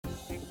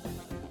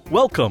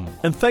Welcome,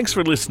 and thanks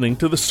for listening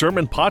to the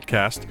Sermon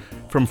Podcast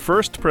from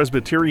First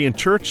Presbyterian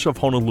Church of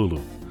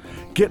Honolulu.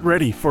 Get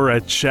ready for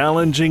a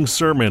challenging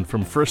sermon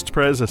from First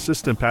Pres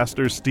Assistant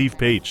Pastor Steve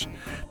Page.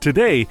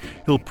 Today,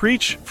 he'll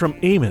preach from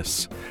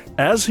Amos.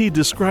 As he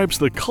describes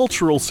the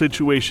cultural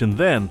situation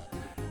then,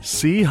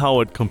 see how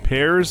it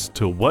compares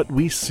to what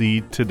we see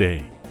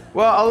today.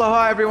 Well,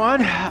 aloha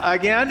everyone.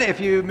 Again, if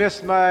you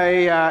missed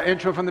my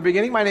intro from the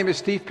beginning, my name is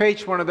Steve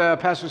Page, one of the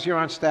pastors here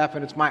on staff,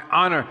 and it's my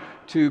honor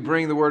to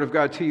bring the Word of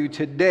God to you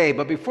today.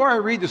 But before I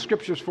read the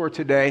scriptures for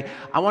today,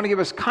 I want to give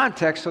us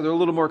context so they're a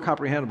little more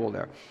comprehensible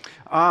there.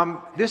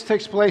 This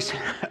takes place,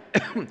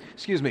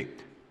 excuse me,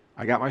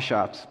 I got my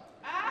shots.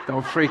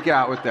 Don't freak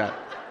out with that.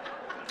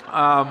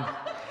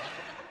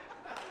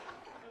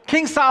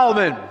 King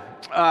Solomon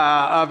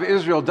of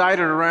Israel died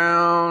at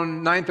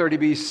around 930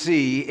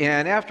 BC,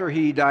 and after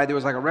he died, there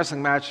was like a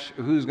wrestling match,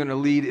 who's going to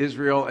lead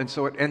Israel, and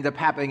so what ended up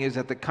happening is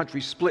that the country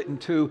split in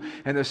two,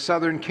 and the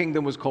southern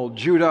kingdom was called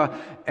Judah,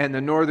 and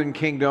the northern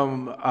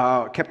kingdom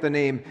kept the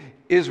name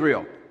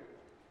Israel.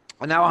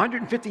 And now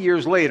 150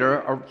 years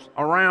later,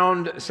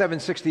 around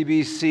 760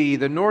 BC,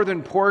 the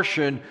northern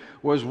portion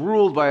was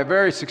ruled by a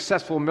very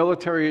successful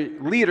military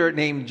leader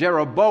named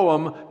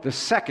Jeroboam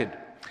II.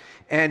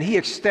 And he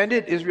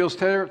extended Israel's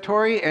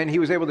territory, and he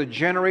was able to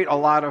generate a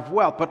lot of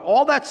wealth. But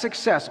all that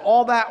success,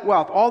 all that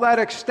wealth, all that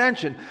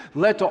extension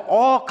led to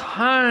all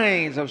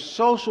kinds of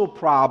social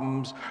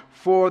problems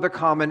for the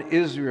common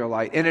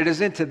Israelite. And it is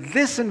into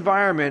this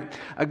environment,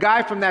 a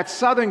guy from that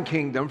southern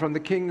kingdom, from the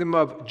kingdom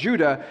of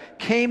Judah,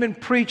 came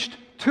and preached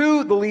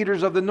to the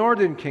leaders of the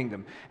northern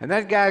kingdom. And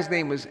that guy's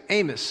name was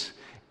Amos,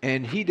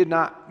 and he did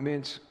not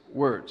mince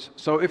words.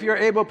 So if you're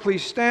able,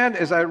 please stand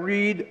as I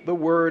read the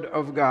word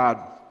of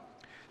God.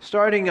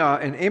 Starting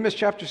in Amos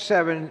chapter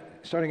 7,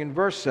 starting in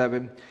verse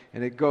 7,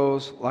 and it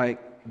goes like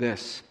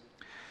this.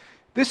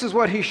 This is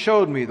what he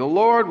showed me. The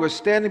Lord was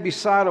standing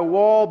beside a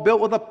wall built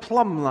with a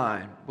plumb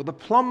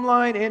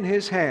line in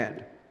his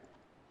hand.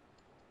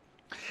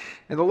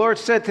 And the Lord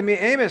said to me,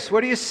 Amos,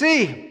 what do you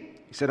see?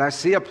 He said, I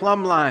see a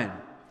plumb line.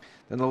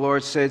 Then the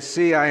Lord said,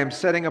 see, I am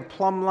setting a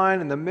plumb line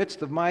in the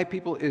midst of my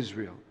people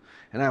Israel,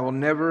 and I will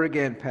never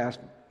again pass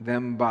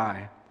them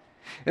by.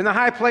 And the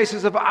high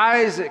places of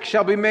Isaac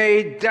shall be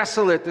made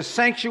desolate. The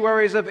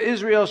sanctuaries of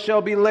Israel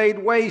shall be laid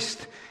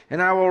waste.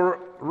 And I will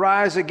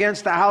rise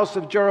against the house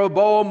of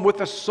Jeroboam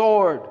with a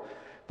sword.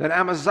 Then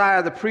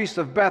Amaziah, the priest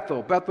of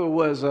Bethel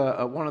was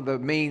one of the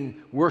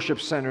main worship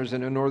centers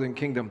in the northern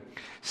kingdom,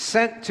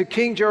 sent to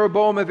King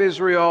Jeroboam of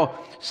Israel,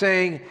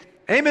 saying,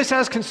 Amos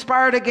has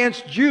conspired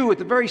against you at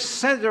the very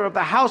center of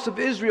the house of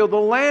Israel. The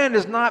land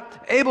is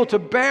not able to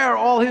bear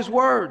all his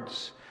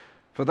words.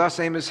 For thus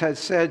Amos had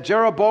said,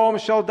 Jeroboam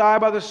shall die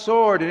by the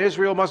sword, and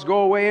Israel must go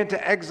away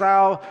into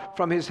exile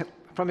from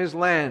his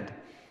land.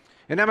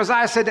 And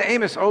Amaziah said to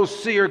Amos, O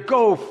seer,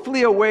 go,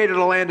 flee away to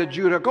the land of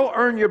Judah. Go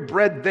earn your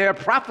bread there,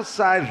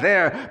 prophesy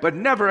there, but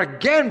never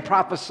again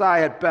prophesy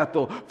at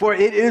Bethel, for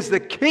it is the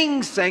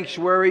king's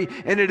sanctuary,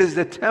 and it is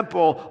the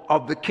temple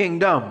of the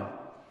kingdom.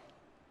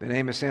 Then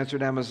Amos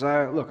answered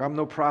Amaziah, look, I'm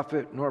no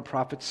prophet, nor a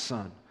prophet's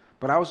son.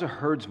 But I was a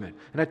herdsman,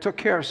 and I took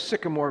care of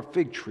sycamore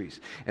fig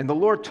trees. And the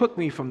Lord took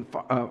me from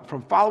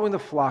following the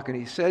flock,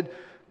 and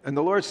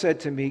the Lord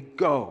said to me,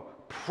 go,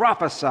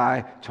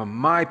 prophesy to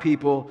my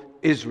people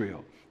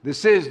Israel.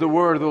 This is the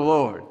word of the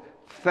Lord.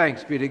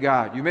 Thanks be to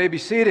God. You may be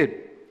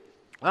seated.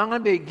 I'm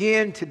going to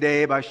begin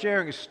today by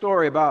sharing a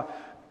story about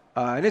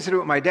an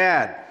incident with my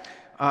dad.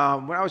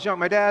 When I was young,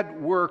 my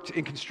dad worked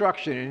in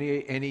construction,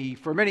 and he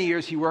for many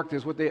years he worked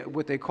as what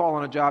they call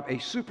on a job a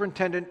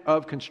superintendent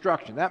of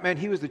construction. That meant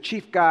he was the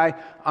chief guy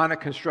on a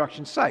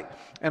construction site.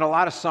 And a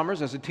lot of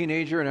summers, as a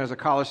teenager and as a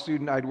college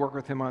student, I'd work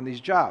with him on these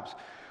jobs.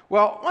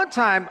 Well, one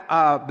time,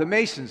 the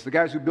masons, the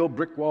guys who build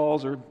brick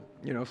walls or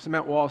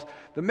cement walls,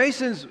 the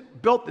masons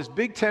built this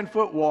big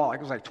 10-foot wall. It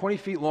was like 20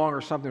 feet long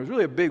or something. It was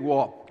really a big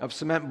wall of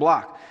cement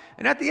block.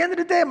 And at the end of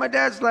the day, my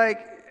dad's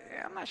like,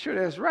 I'm not sure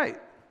that's right.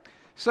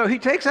 So he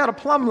takes out a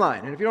plumb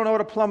line, and if you don't know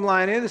what a plumb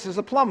line is, this is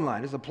a plumb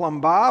line. It's a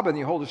plumb bob, and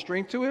you hold a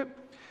string to it,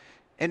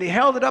 and he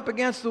held it up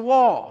against the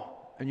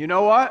wall. And you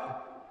know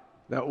what?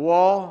 That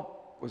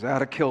wall was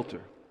out of kilter.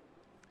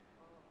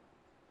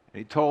 And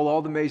he told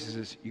all the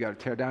masons, you got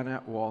to tear down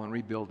that wall and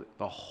rebuild it,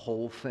 the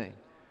whole thing.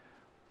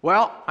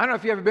 Well, I don't know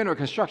if you've ever been to a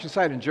construction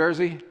site in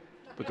Jersey,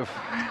 but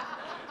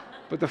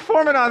the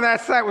foreman on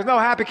that site was no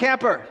happy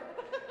camper.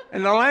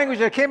 And the language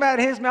that came out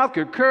of his mouth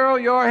could curl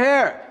your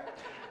hair.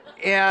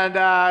 And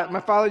my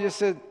father just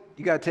said,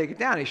 you got to take it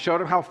down. He showed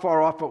him how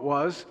far off it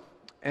was,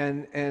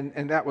 and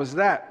that was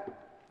that.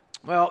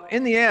 Well,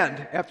 in the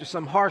end, after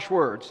some harsh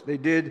words, they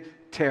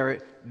did tear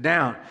it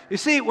down. You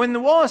see, when the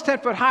wall is 10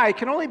 foot high, it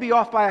can only be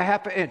off by a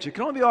half an inch. It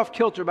can only be off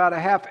kilter about a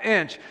half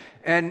inch.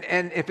 And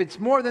if it's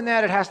more than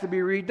that, it has to be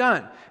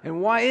redone.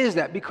 And why is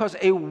that? Because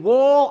a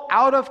wall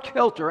out of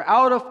kilter,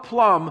 out of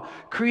plumb,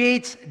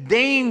 creates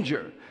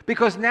danger.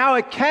 Because now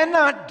it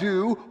cannot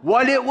do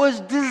what it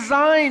was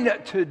designed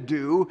to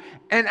do,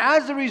 and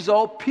as a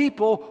result,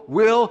 people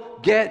will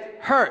get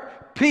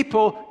hurt.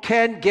 People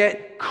can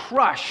get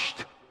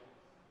crushed.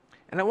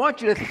 And I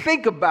want you to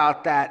think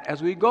about that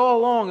as we go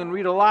along and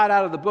read a lot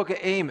out of the book of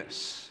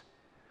Amos.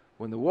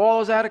 When the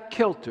wall is out of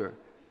kilter,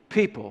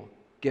 people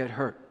get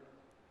hurt.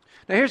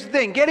 Now here's the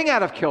thing, getting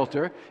out of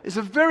kilter is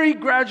a very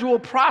gradual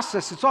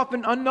process. It's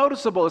often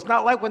unnoticeable. It's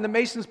not like when the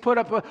masons put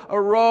up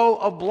a row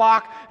of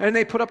block and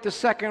they put up the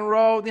second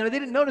row. They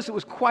didn't notice it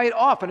was quite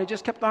off and it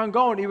just kept on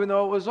going even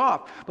though it was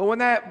off. But when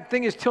that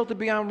thing is tilted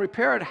beyond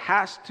repair, it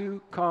has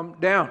to come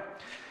down.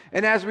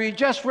 And as we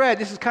just read,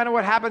 this is kind of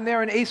what happened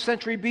there in 8th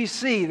century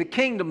BC. The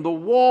kingdom, the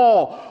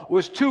wall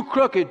was too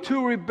crooked,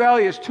 too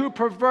rebellious, too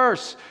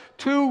perverse,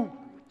 to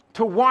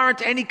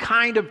warrant any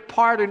kind of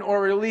pardon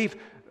or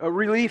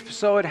relief,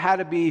 so it had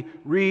to be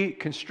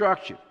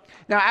reconstructed.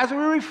 Now, as we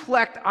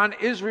reflect on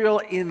Israel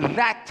in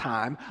that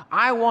time,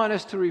 I want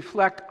us to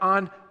reflect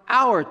on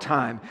our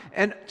time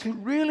and to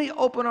really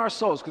open our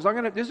souls, because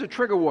this is a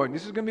trigger warning.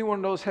 This is going to be one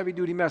of those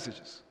heavy-duty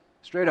messages,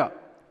 straight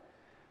up.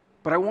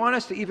 But I want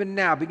us to even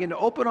now begin to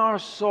open our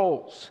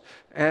souls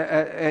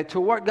to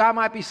what God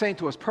might be saying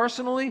to us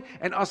personally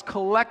and us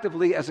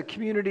collectively as a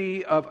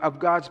community of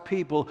God's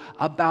people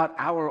about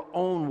our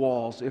own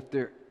walls, if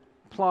they're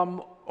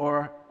plumb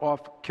or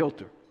off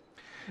kilter.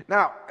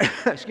 Now,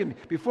 excuse me,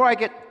 before I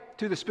get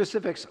to the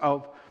specifics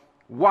of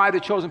why the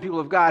chosen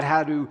people of God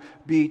had to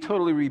be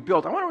totally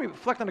rebuilt, I want to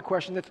reflect on a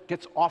question that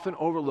gets often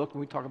overlooked when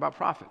we talk about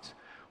prophets.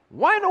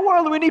 Why in the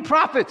world do we need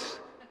prophets?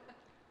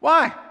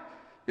 Why?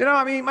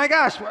 My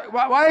gosh,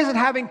 why isn't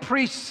having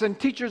priests and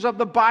teachers of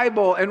the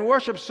Bible and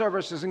worship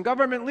services and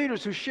government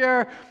leaders who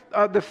share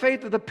the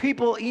faith of the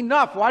people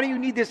enough? Why do you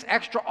need this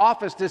extra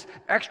office, this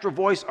extra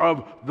voice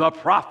of the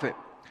prophet?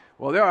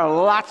 Well, there are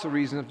lots of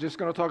reasons. I'm just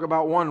going to talk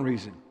about one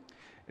reason.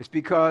 It's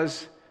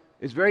because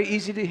it's very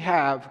easy to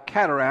have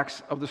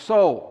cataracts of the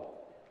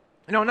soul.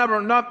 A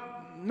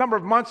number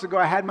of months ago,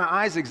 I had my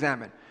eyes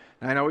examined.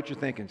 Now, I know what you're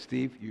thinking,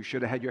 Steve. You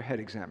should have had your head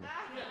examined.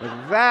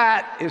 But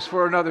that is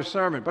for another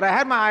sermon. But I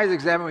had my eyes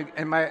examined,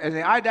 and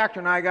the eye doctor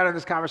and I got in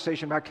this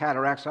conversation about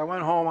cataracts. So I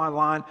went home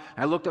online.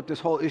 I looked up this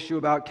whole issue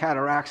about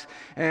cataracts,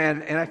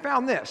 and I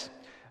found this.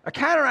 A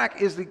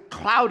cataract is the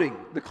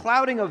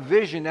clouding of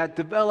vision that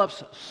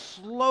develops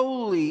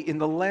slowly in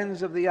the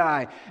lens of the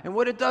eye. And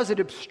what it does, it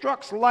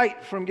obstructs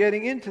light from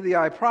getting into the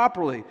eye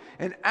properly.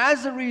 And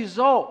as a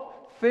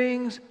result,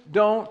 things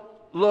don't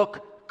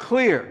look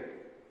clear.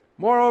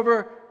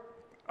 Moreover,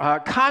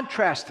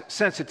 contrast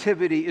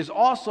sensitivity is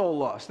also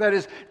lost. That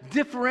is,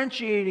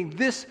 differentiating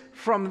this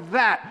from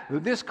that,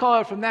 this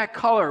color from that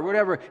color,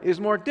 whatever, is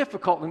more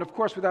difficult. And of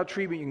course, without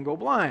treatment, you can go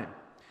blind.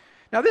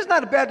 Now, this is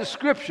not a bad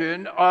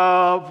description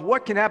of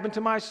what can happen to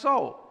my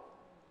soul.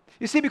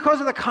 You see, because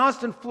of the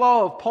constant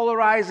flow of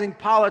polarizing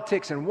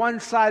politics and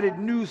one-sided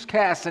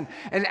newscasts and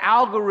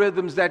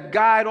algorithms that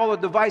guide all the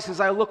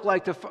devices I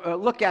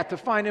look at to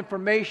find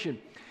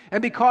information,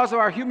 and because of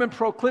our human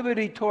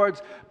proclivity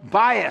towards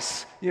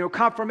bias,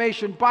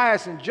 confirmation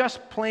bias and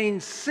just plain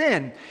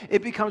sin,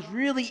 it becomes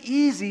really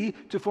easy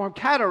to form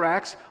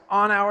cataracts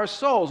on our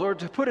souls. Or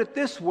to put it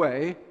this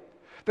way,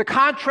 the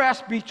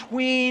contrast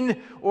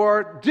between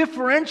or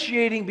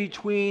differentiating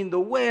between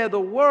the way of the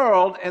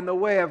world and the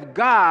way of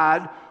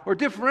God, or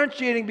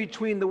differentiating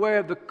between the way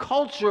of the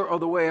culture or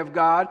the way of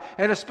God,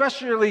 and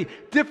especially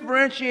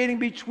differentiating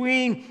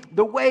between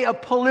the way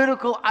of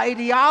political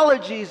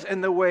ideologies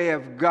and the way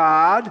of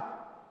God,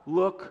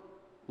 look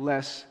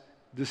less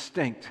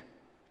distinct.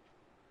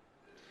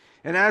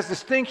 And as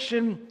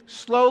distinction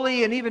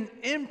slowly and even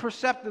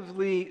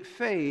imperceptibly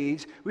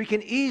fades, we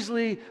can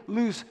easily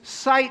lose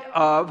sight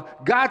of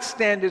God's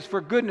standards for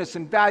goodness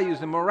and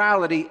values and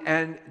morality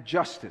and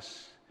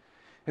justice.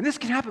 And this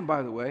can happen,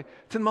 by the way,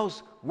 to the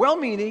most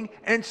well-meaning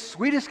and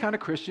sweetest kind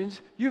of Christians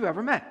you've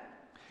ever met.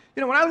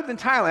 When I lived in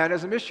Thailand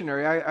as a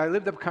missionary, I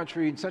lived up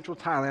country in central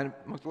Thailand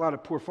amongst a lot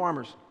of poor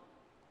farmers.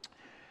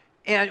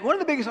 And one of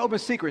the biggest open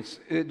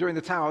secrets during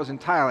the time I was in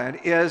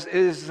Thailand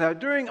is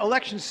during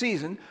election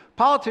season,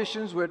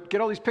 politicians would get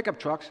all these pickup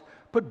trucks,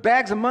 put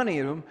bags of money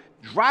in them,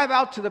 drive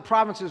out to the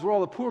provinces where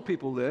all the poor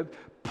people live,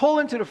 pull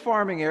into the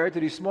farming area, to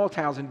these small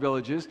towns and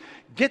villages,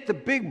 get the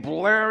big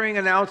blaring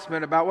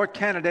announcement about what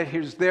candidate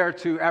is there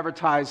to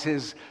advertise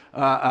his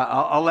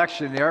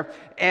election there.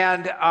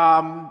 And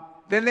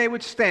then they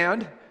would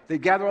stand,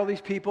 they'd gather all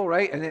these people,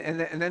 right?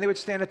 And then they would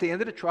stand at the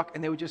end of the truck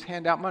and they would just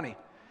hand out money.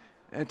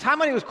 And Thai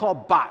money was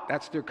called baht.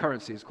 That's their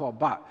currency. It's called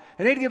baht.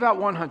 And they'd give out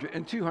 100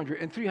 and 200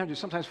 and 300,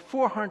 sometimes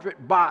 400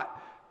 baht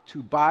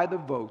to buy the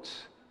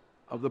votes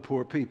of the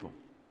poor people.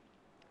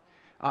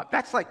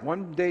 That's like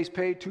 1 day's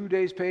pay, 2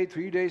 days' pay,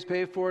 3 days'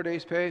 pay, 4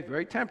 days' pay.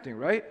 Very tempting,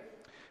 right?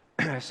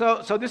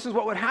 So this is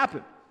what would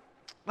happen.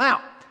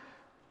 Now,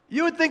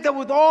 you would think that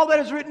with all that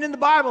is written in the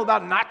Bible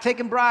about not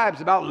taking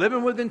bribes, about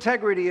living with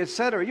integrity,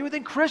 etc., you would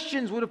think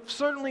Christians would have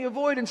certainly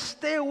avoid and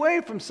stay away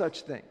from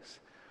such things.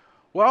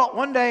 Well,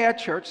 one day at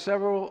church,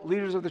 several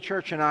leaders of the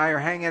church and I are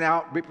hanging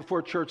out right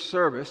before church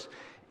service,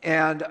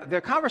 and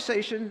their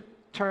conversation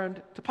turned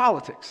to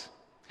politics.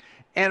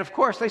 And of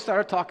course, they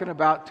started talking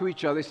to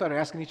each other. They started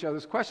asking each other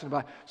this question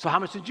about, so how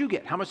much did you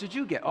get? How much did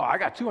you get? Oh, I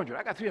got 200.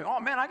 I got 300. Oh,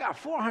 man, I got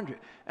 400.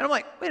 And I'm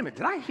like, wait a minute,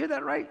 did I hear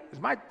that right? Is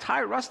my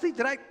Thai rusty?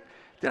 Did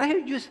Did I hear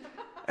you just?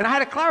 And I had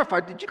to clarify,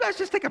 did you guys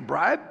just take a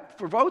bribe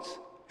for votes?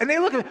 And they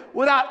look at me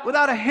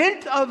without a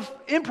hint of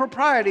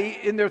impropriety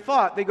in their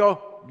thought. They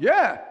go,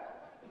 yeah.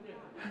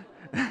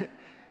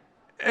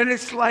 And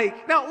it's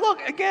like, now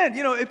look, again,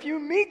 if you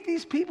meet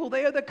these people,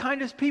 they are the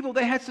kindest people.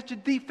 They had such a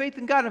deep faith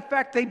in God. In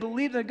fact, they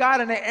believed in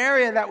God in an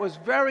area that was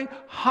very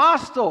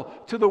hostile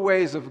to the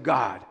ways of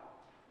God.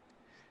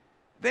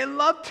 They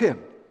loved him,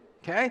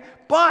 okay?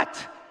 But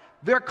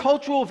their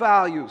cultural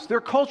values,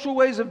 their cultural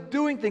ways of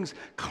doing things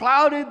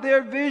clouded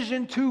their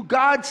vision to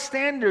God's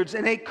standards,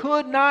 and they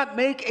could not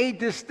make a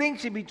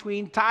distinction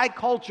between Thai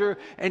culture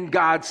and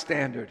God's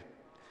standard.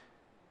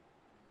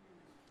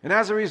 And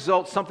as a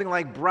result, something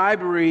like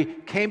bribery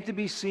came to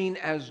be seen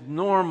as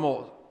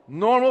normal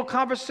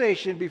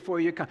conversation before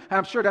you come. And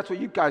I'm sure that's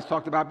what you guys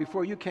talked about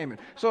before you came in.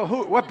 So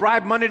what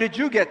bribe money did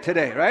you get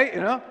today, right?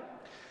 But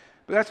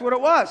that's what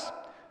it was.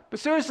 But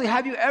seriously,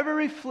 have you ever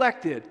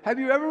reflected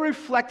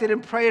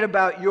and prayed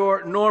about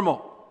your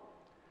normal?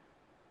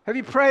 Have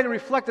you prayed and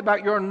reflected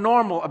about your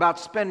normal about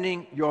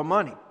spending your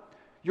money?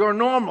 You're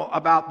normal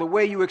about the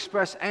way you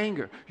express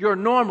anger. You're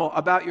normal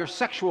about your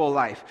sexual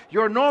life.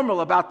 You're normal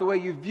about the way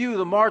you view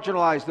the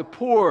marginalized, the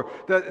poor,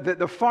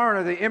 the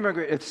foreigner, the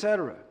immigrant,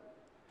 etc.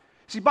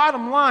 See,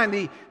 bottom line,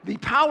 the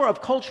power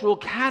of cultural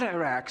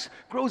cataracts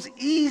grows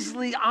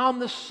easily on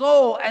the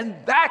soul, and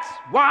that's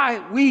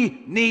why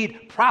we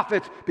need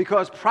prophets,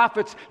 because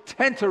prophets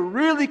tend to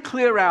really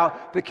clear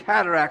out the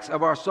cataracts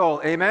of our soul.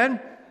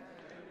 Amen?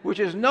 Which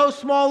is no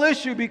small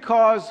issue,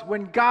 because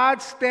when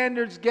God's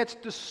standards gets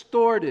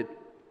distorted,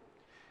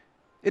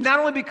 it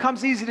not only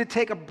becomes easy to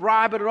take a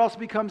bribe, but it also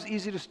becomes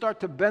easy to start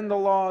to bend the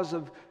laws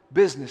of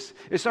business.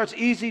 It starts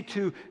easy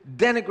to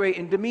denigrate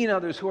and demean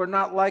others who are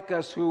not like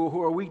us, who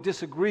we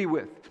disagree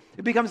with.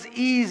 It becomes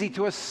easy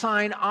to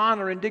assign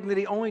honor and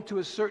dignity only to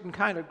a certain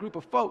kind of group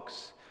of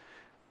folks.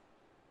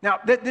 Now,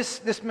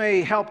 this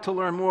may help to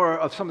learn more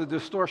of some of the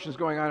distortions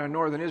going on in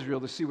northern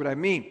Israel to see what I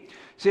mean.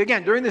 See,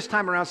 again, during this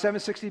time around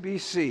 760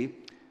 BC,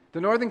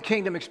 the northern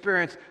kingdom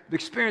experienced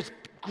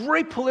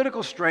great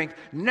political strength,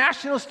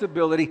 national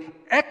stability,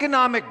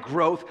 economic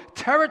growth,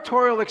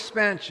 territorial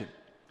expansion.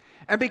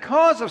 And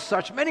because of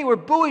such, many were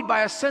buoyed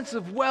by a sense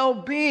of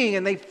well-being,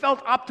 and they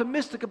felt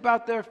optimistic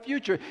about their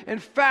future. In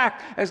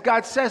fact, as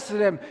God says to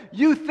them,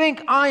 "You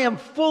think I am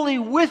fully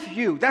with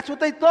you." That's what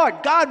they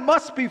thought. God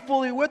must be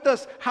fully with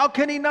us. How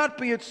can he not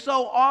be? It's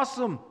so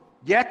awesome.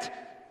 Yet,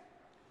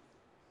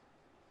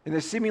 in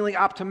the seemingly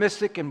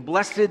optimistic and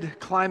blessed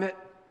climate,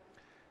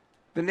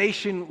 the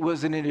nation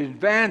was in an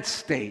advanced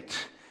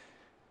state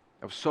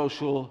of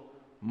social,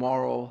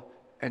 moral,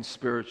 and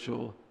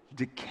spiritual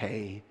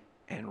decay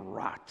and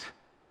rot.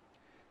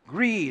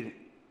 Greed,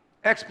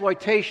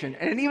 exploitation,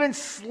 and even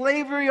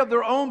slavery of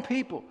their own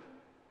people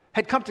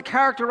had come to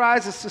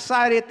characterize the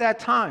society at that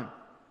time.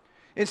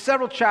 In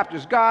several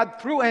chapters, God,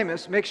 through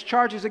Amos, makes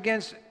charges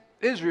against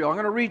Israel. I'm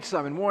going to read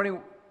some, and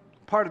warning,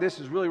 part of this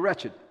is really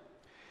wretched.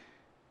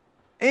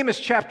 Amos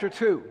chapter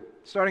 2,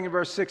 starting in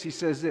verse 6, he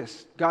says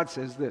this. God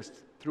says this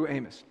through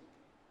Amos.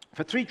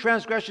 "For 3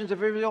 transgressions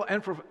of Israel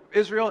and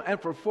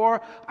for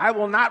 4, I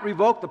will not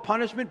revoke the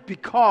punishment,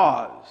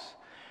 because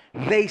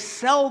they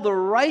sell the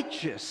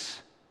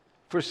righteous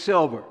for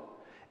silver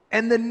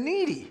and the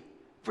needy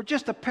for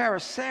just a pair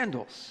of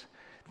sandals.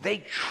 They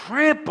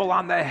trample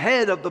on the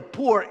head of the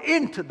poor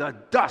into the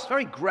dust,"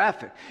 very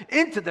graphic,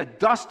 "into the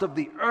dust of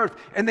the earth,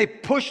 and they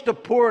push the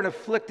poor and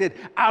afflicted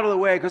out of the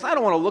way, because I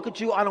don't want to look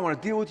at you, I don't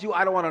want to deal with you,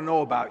 I don't want to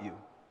know about you.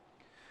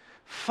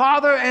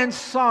 Father and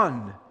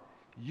son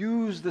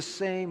use the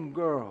same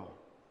girl,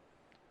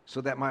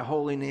 so that my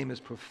holy name is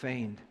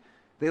profaned.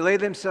 They lay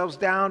themselves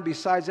down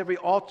besides every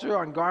altar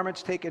on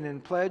garments taken in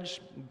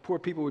pledge." Poor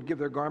people would give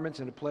their garments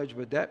in a pledge of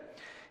a debt.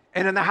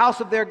 "And in the house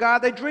of their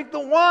God, they drink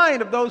the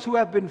wine of those who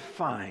have been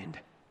fined."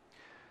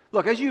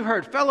 Look, as you've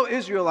heard, fellow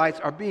Israelites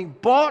are being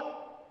bought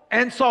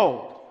and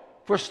sold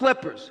for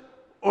slippers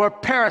or a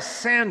pair of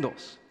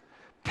sandals.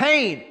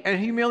 Pain and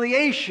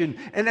humiliation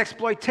and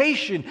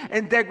exploitation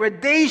and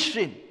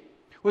degradation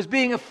was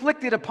being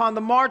inflicted upon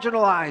the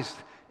marginalized,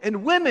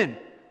 and women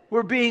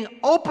were being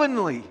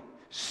openly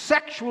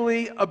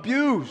sexually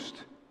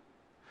abused.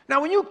 Now,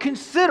 when you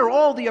consider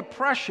all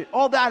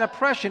that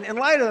oppression, in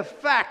light of the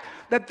fact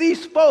that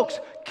these folks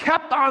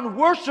kept on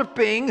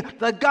worshiping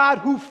the God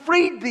who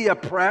freed the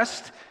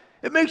oppressed,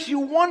 it makes you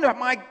wonder,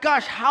 my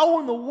gosh, how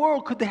in the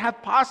world could they have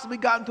possibly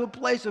gotten to a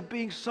place of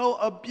being so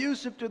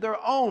abusive to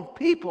their own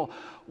people?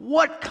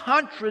 What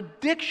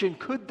contradiction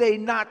could they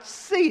not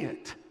see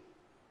it?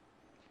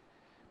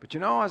 But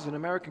as an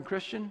American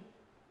Christian,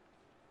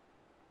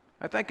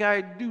 I think I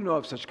do know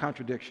of such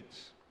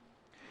contradictions.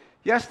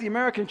 Yes, the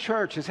American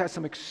church has had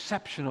some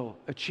exceptional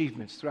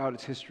achievements throughout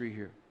its history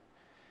here,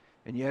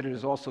 and yet it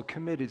has also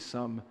committed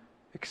some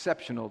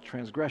exceptional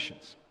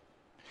transgressions.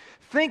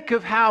 Think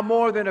of how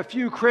more than a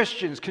few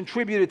Christians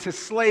contributed to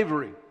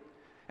slavery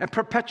and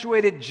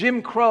perpetuated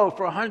Jim Crow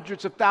for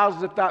hundreds of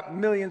thousands, if not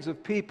millions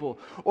of people,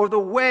 or the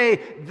way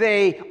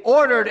they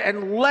ordered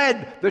and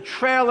led the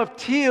Trail of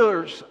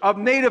Tears of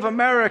Native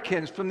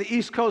Americans from the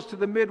East Coast to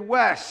the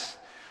Midwest,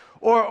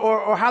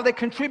 or how they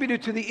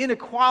contributed to the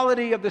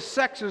inequality of the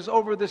sexes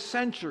over the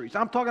centuries.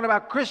 I'm talking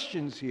about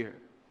Christians here.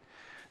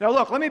 Now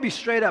look, let me be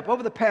straight up.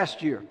 Over the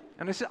past year,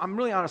 and I'm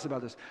really honest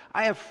about this,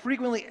 I have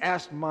frequently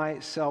asked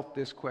myself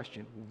this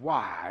question: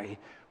 why?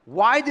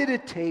 Why did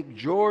it take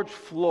George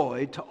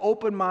Floyd to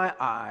open my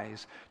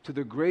eyes to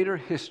the greater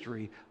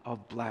history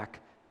of black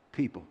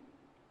people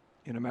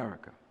in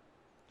America?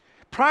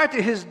 Prior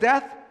to his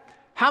death,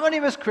 how many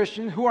of us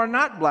Christians who are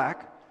not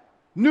black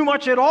knew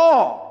much at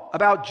all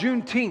about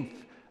Juneteenth,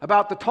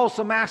 about the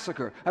Tulsa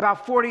Massacre,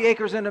 about 40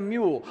 Acres and a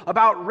Mule,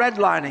 about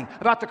redlining,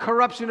 about the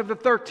corruption of the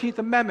 13th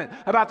Amendment,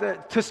 about the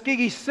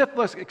Tuskegee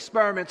syphilis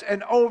experiments,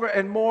 and over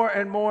and more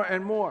and more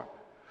and more?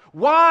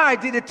 Why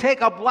did it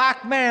take a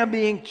black man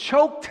being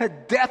choked to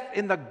death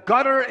in the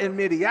gutter in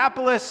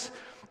Minneapolis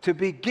to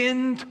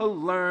begin to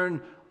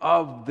learn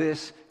of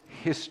this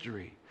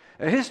history?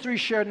 A history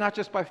shared not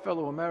just by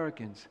fellow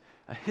Americans,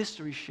 a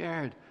history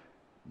shared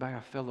by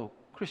our fellow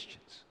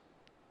Christians.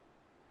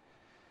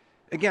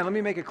 Again, let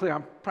me make it clear,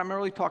 I'm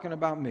primarily talking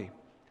about me.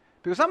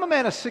 Because I'm a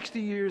man of 60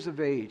 years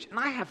of age, and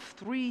I have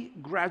 3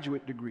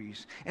 graduate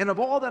degrees. And of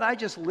all that I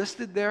just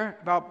listed there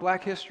about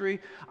black history,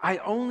 I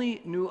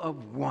only knew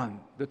of one,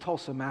 the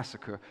Tulsa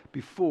Massacre,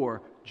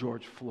 before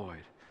George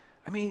Floyd.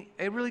 I mean,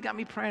 it really got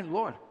me praying,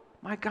 Lord,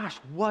 my gosh,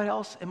 what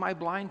else am I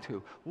blind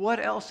to? What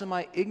else am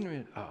I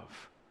ignorant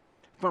of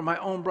from my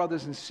own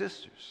brothers and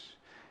sisters?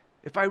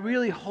 If I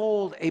really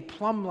hold a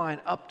plumb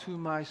line up to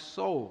my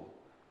soul,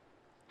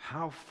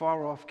 how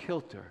far off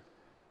kilter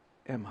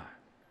am I?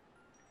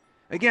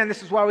 Again,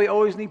 this is why we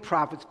always need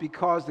prophets,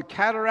 because the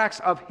cataracts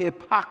of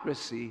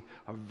hypocrisy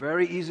are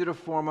very easy to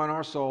form on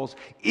our souls,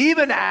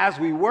 even as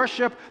we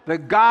worship the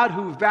God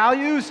who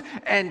values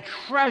and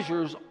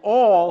treasures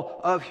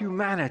all of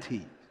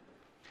humanity.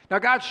 Now,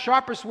 God's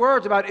sharpest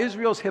words about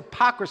Israel's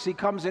hypocrisy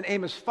comes in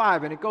Amos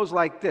 5, and it goes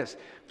like this,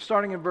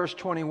 starting in verse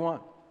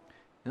 21.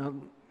 Now,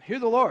 hear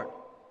the Lord.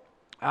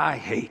 I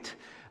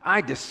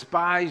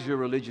despise your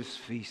religious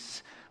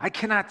feasts. I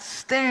cannot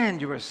stand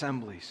your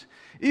assemblies.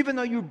 Even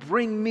though you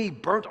bring me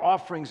burnt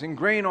offerings and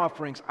grain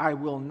offerings, I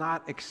will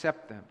not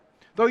accept them.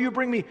 Though you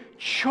bring me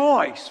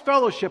choice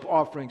fellowship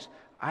offerings,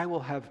 I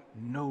will have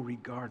no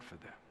regard for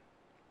them.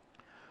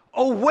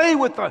 Away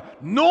with the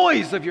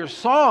noise of your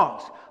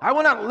songs. I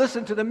will not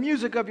listen to the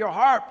music of your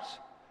harps.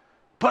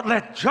 But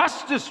let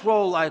justice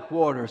roll like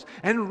waters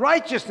and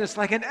righteousness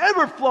like an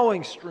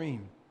ever-flowing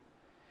stream.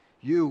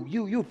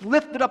 You've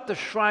lifted up the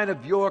shrine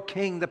of your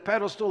king, the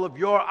pedestal of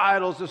your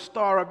idols, the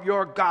star of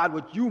your God,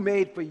 which you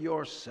made for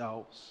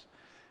yourselves.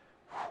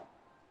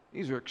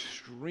 These are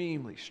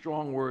extremely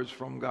strong words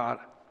from God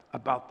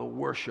about the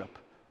worship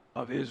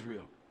of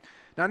Israel.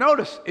 Now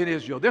notice in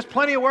Israel, there's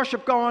plenty of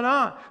worship going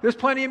on. There's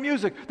plenty of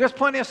music. There's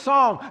plenty of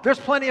song. There's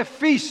plenty of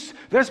feasts.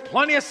 There's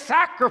plenty of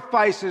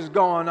sacrifices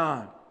going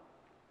on.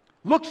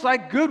 Looks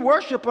like good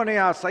worship on the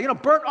outside. You know,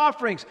 burnt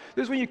offerings.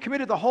 This is when you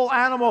committed the whole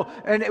animal,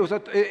 and it was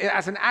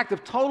as an act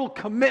of total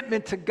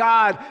commitment to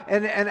God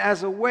and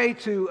as a way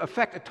to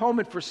effect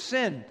atonement for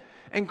sin.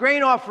 And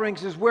grain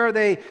offerings is where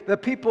the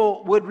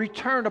people would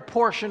return a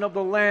portion of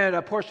the land,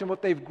 a portion of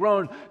what they've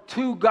grown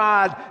to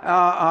God,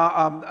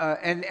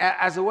 and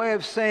as a way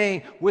of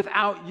saying,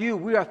 without you,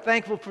 we are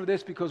thankful for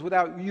this because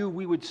without you,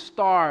 we would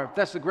starve.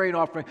 That's the grain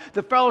offering.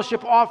 The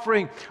fellowship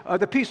offering,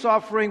 the peace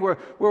offering,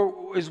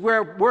 is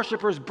where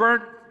worshipers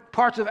burnt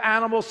parts of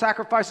animal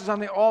sacrifices on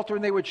the altar,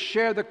 and they would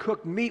share the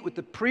cooked meat with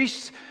the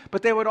priests,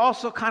 but they would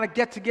also kind of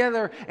get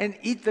together and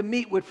eat the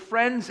meat with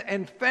friends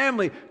and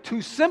family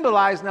to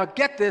symbolize, now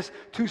get this,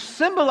 to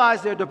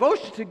symbolize their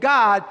devotion to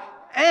God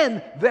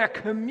and their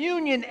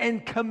communion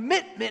and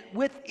commitment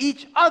with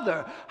each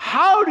other.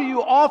 How do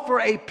you offer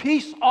a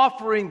peace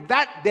offering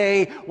that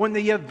day when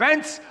the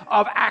events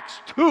of Acts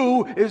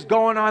 2 is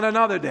going on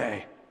another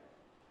day?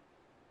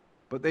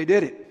 But they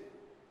did it.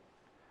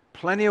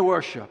 Plenty of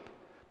worship.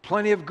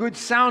 Plenty of good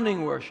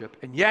sounding worship,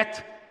 and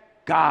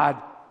yet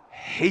God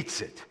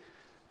hates it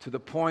to the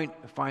point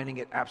of finding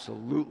it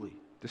absolutely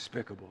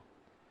despicable.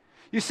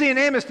 You see, in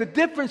Amos, the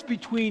difference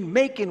between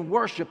making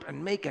worship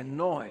and making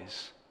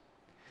noise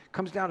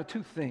comes down to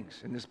 2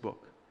 things in this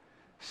book: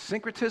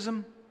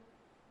 syncretism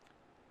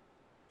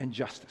and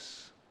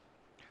justice.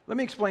 Let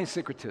me explain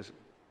syncretism.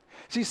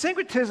 See,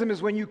 syncretism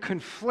is when you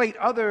conflate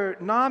other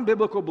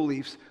non-biblical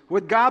beliefs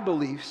with God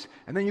beliefs,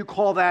 and then you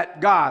call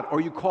that God,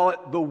 or you call it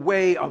the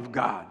way of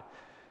God.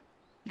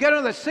 You got to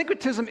know that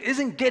syncretism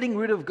isn't getting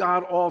rid of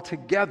God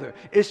altogether.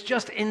 It's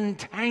just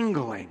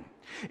entangling.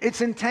 It's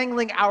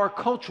entangling our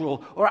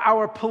cultural or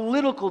our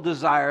political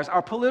desires,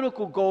 our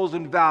political goals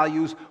and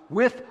values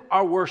with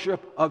our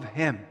worship of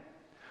Him.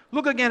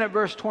 Look again at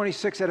verse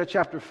 26 out of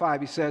chapter 5.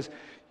 He says,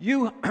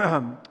 You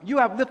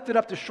have lifted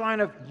up the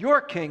shrine of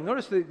your king.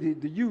 Notice the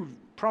you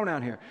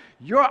pronoun here.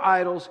 Your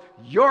idols,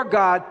 your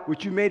God,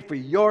 which you made for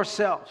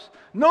yourselves.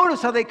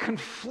 Notice how they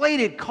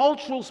conflated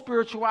cultural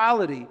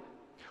spirituality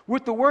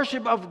with the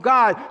worship of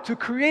God to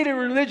create a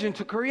religion,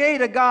 to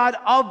create a God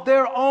of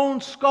their own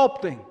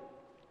sculpting.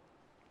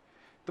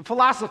 The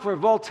philosopher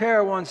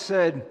Voltaire once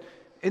said,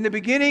 "In the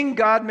beginning,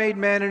 God made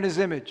man in His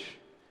image.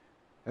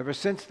 Ever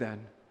since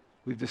then,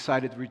 we've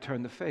decided to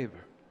return the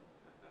favor.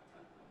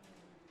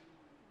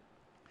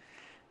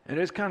 And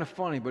it's kind of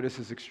funny, but this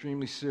is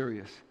extremely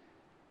serious.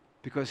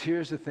 Because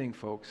here's the thing,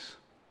 folks.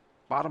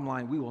 Bottom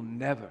line, we will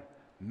never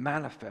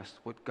manifest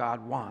what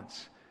God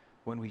wants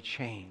when we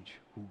change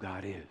who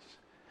God is.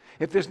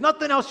 If there's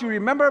nothing else you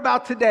remember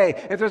about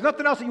today, if there's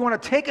nothing else that you want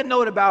to take a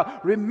note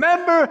about,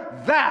 remember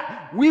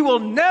that we will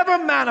never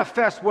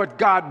manifest what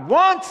God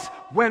wants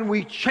when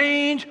we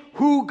change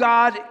who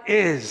God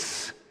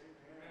is.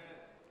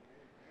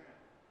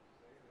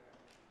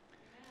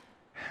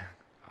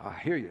 I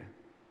hear you.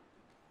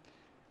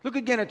 Look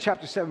again at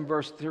chapter 7,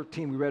 verse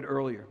 13 we read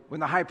earlier.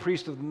 When the high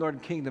priest of the northern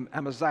kingdom,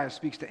 Amaziah,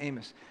 speaks to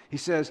Amos, he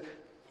says,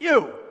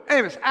 "You,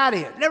 Amos, out of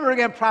here. Never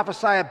again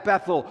prophesy at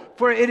Bethel,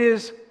 for it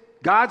is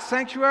God's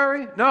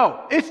sanctuary?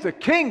 No, it's the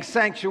king's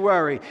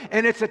sanctuary.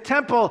 And it's a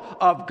temple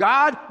of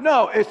God?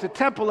 No, it's the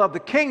temple of the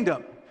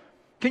kingdom."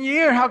 Can you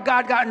hear how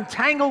God got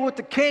entangled with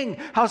the king?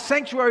 How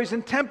sanctuaries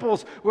and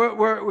temples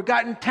were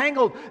got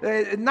entangled,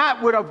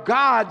 not with of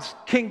God's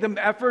kingdom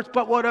efforts,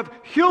 but what of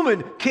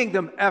human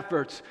kingdom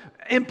efforts,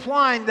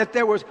 implying that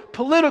there was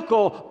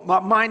political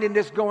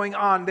mindedness going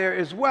on there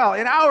as well.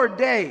 In our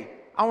day,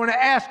 I want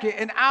to ask you,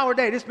 in our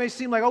day, this may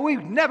seem like, oh, we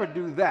never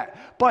do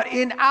that. But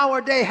in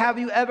our day, have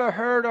you ever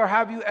heard or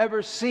have you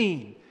ever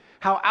seen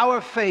how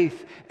our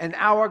faith and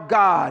our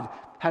God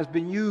has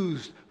been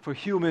used for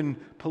human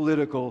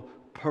political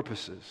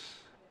purposes?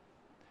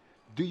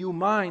 Do you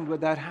mind when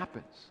that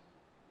happens?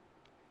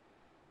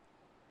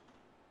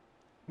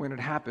 When it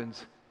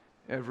happens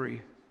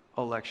every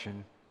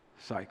election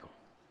cycle.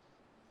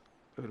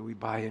 Or do we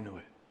buy into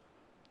it?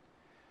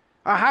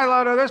 I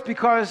highlight all this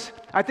because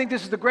I think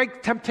this is the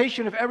great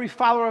temptation of every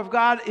follower of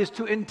God is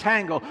to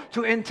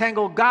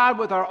entangle God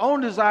with our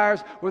own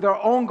desires, with our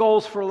own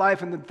goals for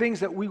life and the things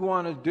that we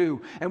want to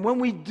do. And when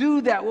we do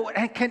that, what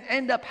can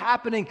end up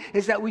happening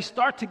is that we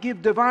start to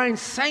give divine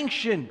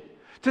sanction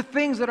to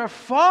things that are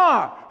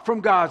far from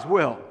God's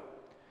will.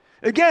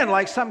 Again,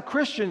 like some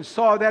Christians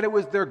saw that it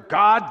was their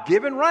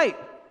God-given right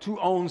to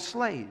own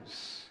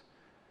slaves.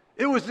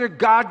 It was their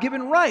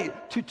God-given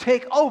right to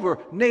take over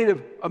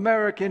Native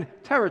American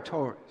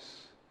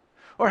territories.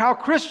 Or how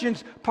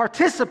Christians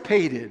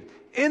participated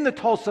in the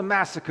Tulsa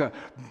Massacre,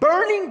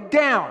 burning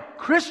down,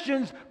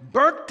 Christians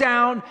burnt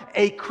down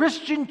a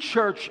Christian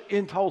church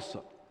in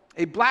Tulsa,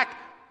 a black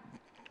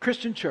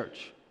Christian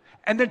church,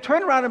 and then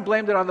turned around and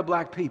blamed it on the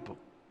black people.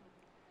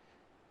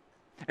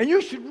 And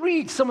you should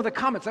read some of the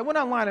comments. I went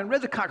online and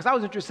read the comments because I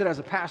was interested as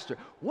a pastor.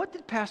 What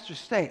did pastors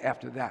say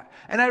after that?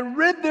 And I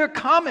read their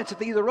comments that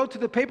they either wrote to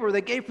the paper or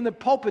they gave from the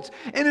pulpits,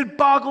 and it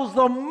boggles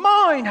the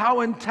mind how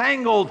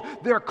entangled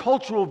their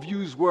cultural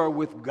views were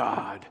with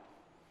God.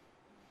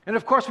 And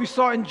of course, we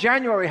saw in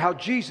January how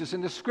Jesus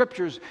and the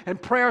scriptures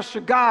and prayers to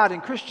God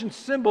and Christian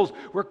symbols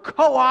were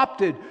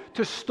co-opted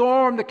to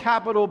storm the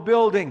Capitol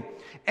building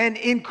and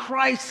in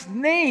Christ's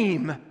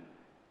name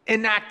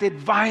enacted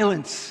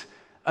violence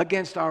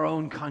against our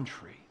own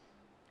country.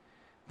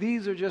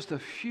 These are just a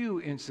few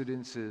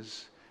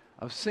incidences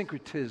of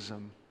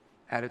syncretism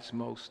at its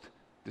most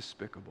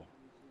despicable.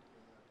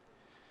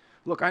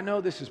 Look, I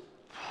know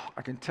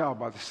I can tell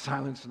by the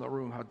silence in the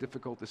room how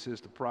difficult this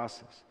is to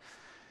process.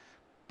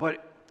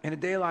 But in a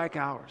day like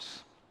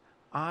ours,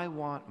 I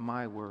want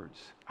my words,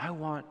 I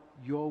want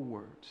your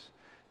words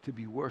to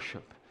be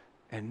worship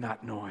and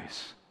not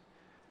noise.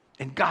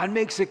 And God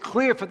makes it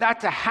clear for that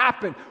to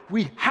happen,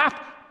 we have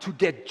to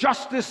get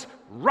justice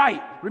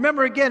right.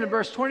 Remember again in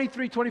verse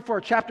 23,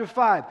 24, chapter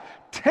 5.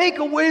 Take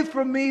away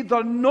from me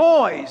the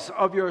noise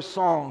of your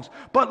songs,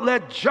 but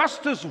let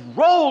justice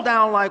roll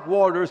down like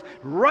waters,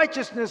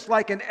 righteousness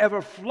like an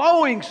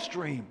ever-flowing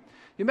stream.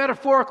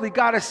 Metaphorically,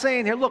 God is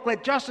saying here, look,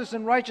 let justice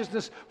and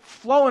righteousness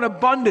flow in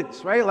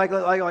abundance, right? Like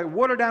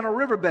water down a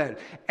riverbed.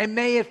 And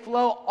may it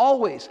flow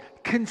always,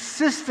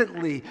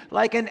 consistently,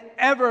 like an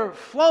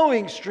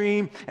ever-flowing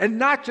stream, and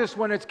not just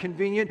when it's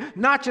convenient,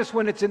 not just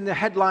when it's in the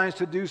headlines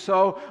to do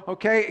so,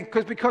 okay?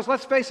 Because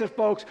let's face it,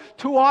 folks,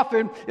 too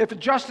often, if a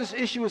justice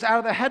issue is out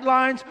of the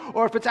headlines,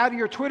 or if it's out of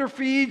your Twitter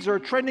feeds or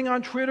trending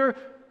on Twitter,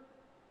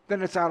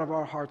 then it's out of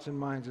our hearts and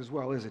minds as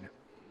well, isn't it?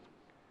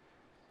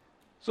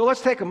 So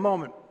let's take a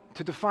moment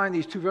to define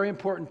these two very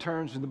important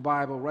terms in the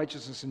Bible,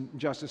 righteousness and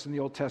justice in the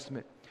Old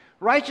Testament.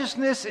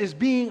 Righteousness is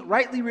being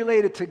rightly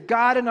related to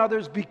God and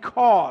others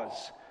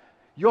because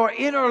your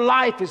inner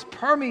life is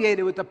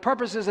permeated with the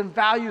purposes and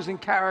values and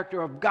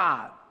character of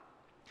God.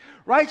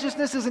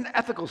 Righteousness is an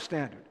ethical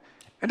standard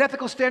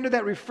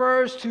that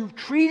refers to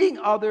treating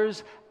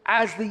others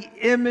as the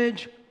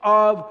image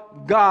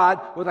of God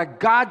with a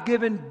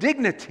God-given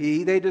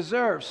dignity they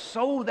deserve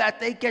so that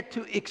they get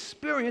to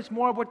experience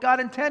more of what God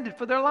intended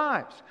for their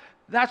lives.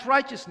 That's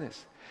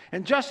righteousness.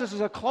 And justice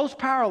is a close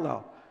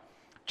parallel.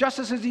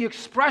 Justice is the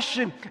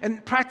expression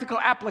and practical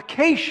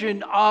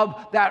application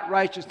of that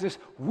righteousness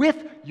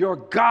with your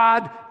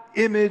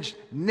God-imaged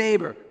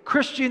neighbor,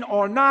 Christian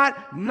or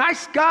not,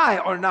 nice guy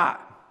or not.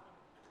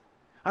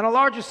 On a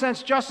larger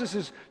sense, justice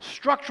is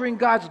structuring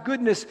God's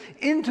goodness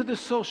into the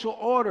social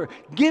order,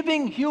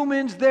 giving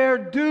humans their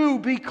due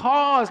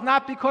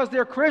not because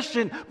they're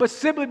Christian, but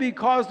simply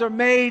because they're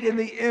made in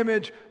the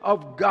image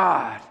of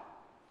God.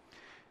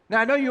 Now,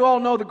 I know you all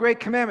know the great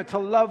commandment to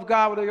love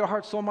God with all your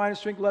heart, soul, mind, and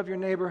strength, love your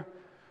neighbor.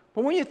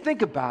 But when you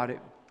think about it,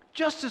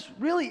 justice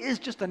really is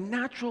just a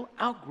natural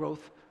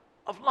outgrowth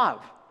of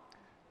love.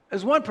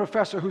 As one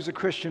professor who's a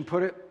Christian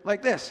put it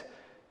like this: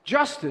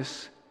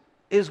 justice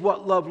is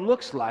what love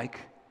looks like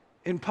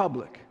in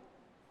public.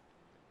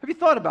 Have you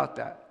thought about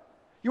that?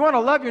 You want to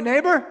love your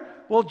neighbor?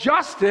 Well,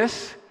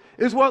 justice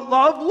is what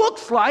love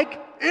looks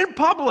like in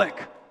public.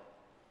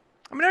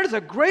 I mean, that is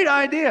a great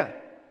idea.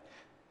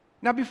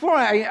 Now, before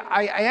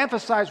I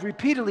emphasize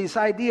repeatedly this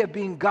idea of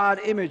being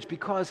God-imaged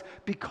because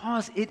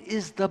it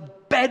is the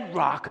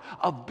bedrock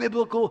of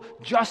biblical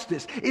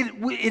justice.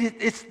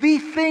 It's the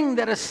thing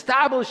that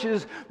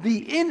establishes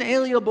the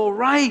inalienable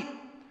right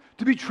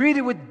to be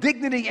treated with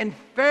dignity and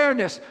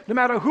fairness, no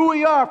matter who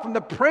we are, from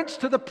the prince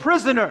to the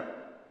prisoner,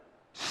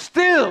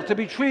 still to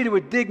be treated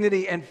with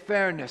dignity and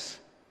fairness.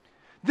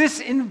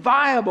 This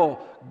inviolable,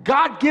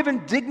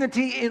 God-given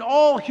dignity in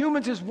all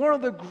humans is one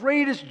of the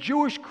greatest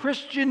Jewish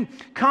Christian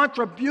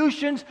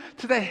contributions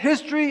to the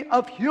history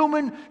of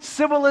human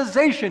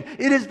civilization.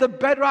 It is the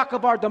bedrock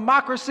of our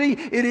democracy.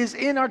 It is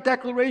in our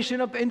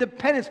Declaration of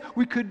Independence.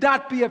 We could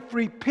not be a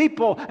free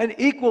people, an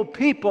equal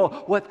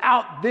people,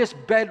 without this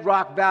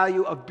bedrock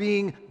value of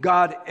being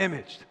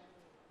God-imaged.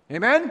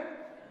 Amen?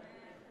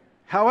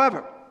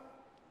 However,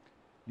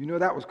 you know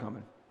that was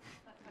coming.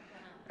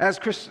 As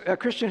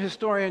Christian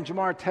historian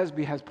Jamar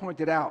Tesby has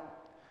pointed out,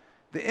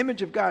 the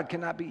image of God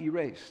cannot be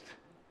erased,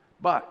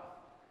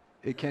 but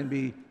it can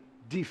be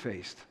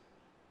defaced.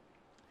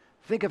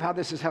 Think of how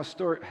this has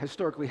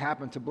historically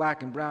happened to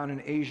black and brown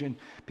and Asian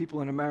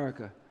people in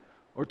America,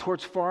 or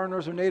towards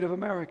foreigners or Native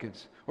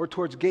Americans, or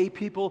towards gay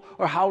people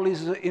or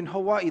haoles in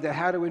Hawaii that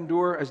had to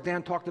endure, as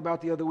Dan talked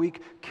about the other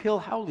week, Kill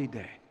Haole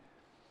Day.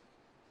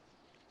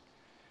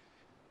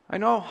 I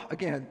know,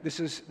 again, this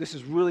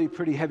is really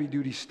pretty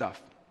heavy-duty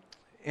stuff.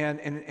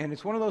 And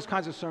it's one of those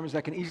kinds of sermons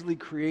that can easily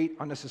create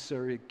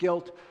unnecessary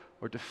guilt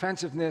or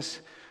defensiveness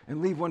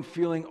and leave one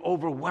feeling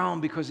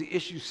overwhelmed because the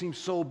issue seems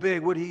so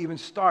big. Where do you even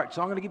start? So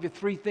I'm going to give you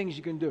 3 things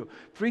you can do.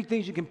 3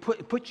 things you can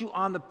put you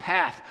on the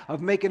path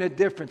of making a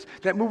difference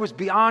that move us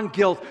beyond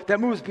guilt,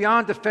 that moves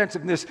beyond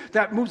defensiveness,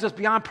 that moves us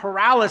beyond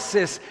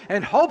paralysis,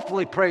 and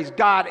hopefully, praise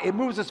God, it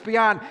moves us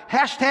beyond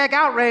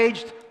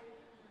 #outraged.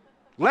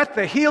 Let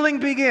the healing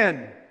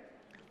begin.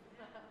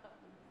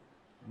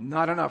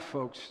 Not enough,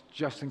 folks,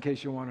 just in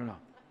case you want to know.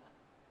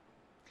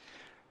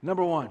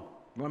 Number 1,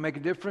 you want to make a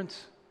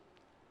difference?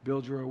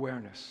 Build your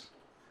awareness.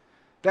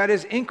 That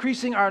is,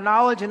 increasing our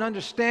knowledge and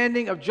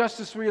understanding of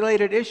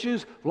justice-related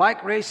issues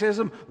like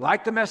racism,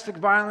 like domestic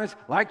violence,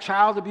 like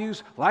child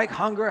abuse, like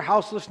hunger,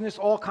 houselessness,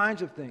 all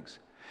kinds of things.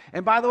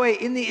 And by the way,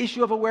 in the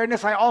issue of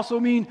awareness, I also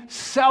mean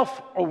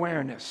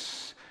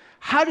self-awareness.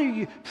 How do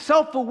you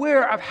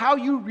self-aware of how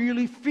you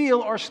really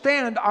feel or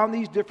stand on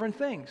these different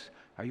things?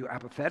 Are you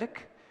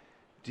apathetic?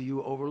 Do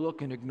you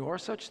overlook and ignore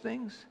such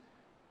things?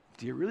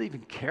 Do you really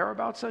even care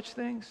about such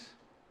things?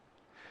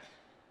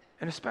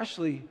 And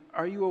especially,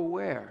 are you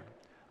aware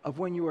of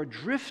when you are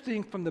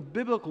drifting from the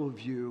biblical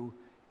view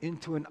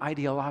into an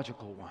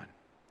ideological one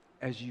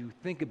as you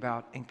think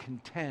about and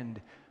contend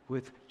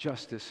with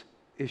justice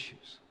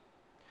issues?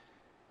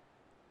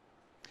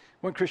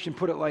 One Christian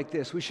put it like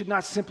this: we should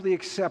not simply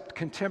accept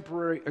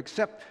contemporary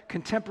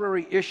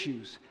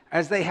issues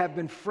as they have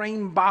been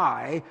framed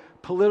by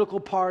political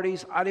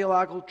parties,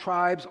 ideological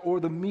tribes, or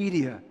the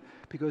media,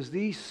 because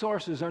these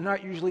sources are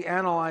not usually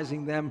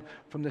analyzing them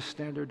from the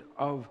standard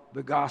of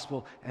the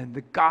gospel. And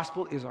the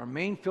gospel is our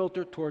main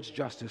filter towards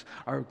justice.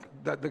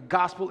 The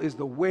gospel is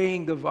the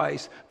weighing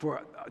device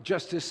for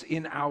justice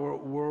in our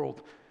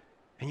world.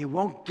 And you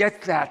won't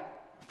get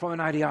that from an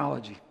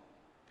ideology.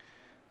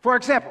 For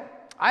example,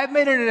 I've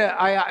made it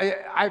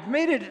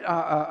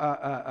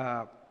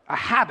a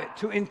habit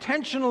to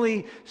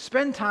intentionally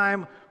spend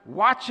time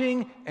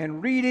watching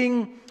and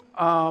reading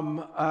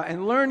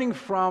and learning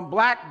from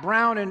Black,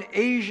 brown, and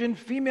Asian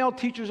female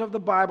teachers of the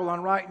Bible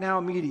on Right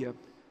Now Media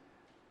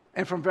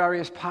and from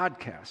various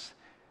podcasts.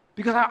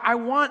 Because I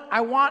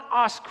want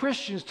us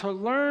Christians to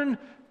learn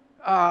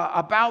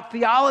about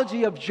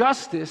theology of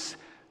justice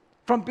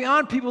from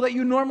beyond people that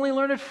you normally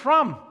learn it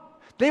from.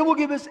 They will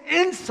give us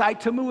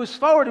insight to move us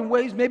forward in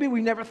ways maybe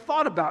we never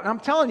thought about. And I'm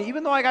telling you,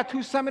 even though I got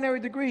 2 seminary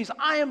degrees,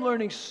 I am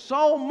learning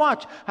so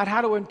much on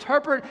how to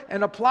interpret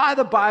and apply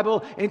the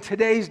Bible in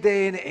today's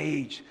day and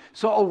age.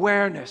 So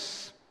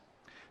awareness.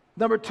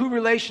 Number 2,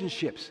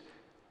 relationships.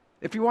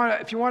 If you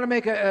want to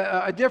make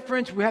a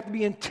difference, we have to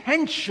be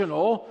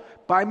intentional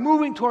by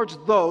moving towards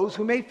those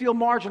who may feel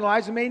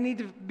marginalized and may need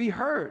to be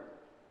heard.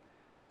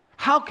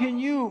 How can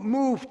you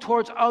move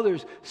towards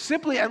others?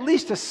 Simply at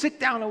least to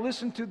sit down and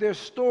listen to their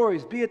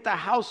stories, be it the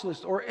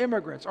houseless or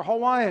immigrants or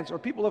Hawaiians or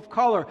people of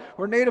color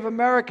or Native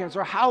Americans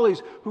or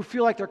haoles who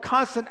feel like they're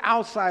constant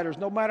outsiders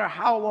no matter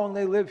how long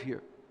they live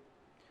here.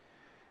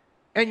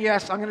 And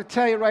yes, I'm going to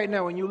tell you right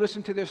now, when you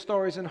listen to their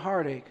stories and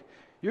heartache,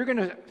 you're going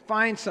to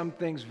find some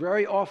things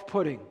very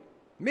off-putting,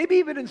 maybe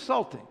even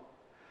insulting.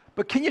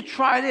 But can you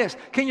try this?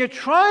 Can you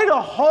try to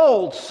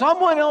hold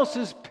someone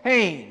else's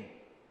pain,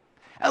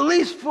 at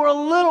least for a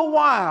little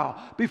while,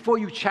 before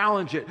you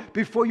challenge it,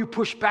 before you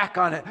push back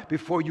on it,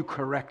 before you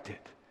correct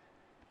it?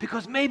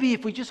 Because maybe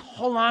if we just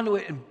hold on to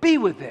it and be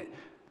with it,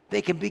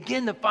 they can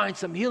begin to find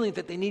some healing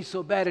that they need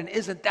so bad, and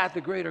isn't that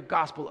the greater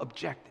gospel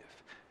objective?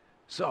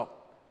 So,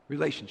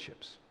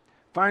 relationships.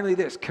 Finally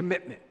this,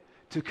 commitment.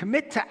 To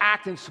commit to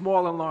act in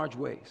small and large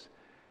ways.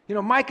 You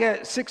know, Micah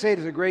 6:8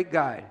 is a great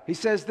guide. He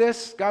says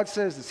this, God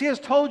says this, He has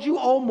told you,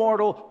 O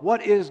mortal,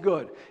 what is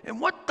good. And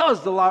what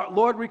does the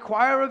Lord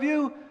require of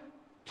you?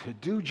 To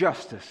do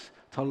justice,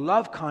 to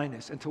love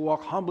kindness, and to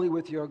walk humbly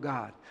with your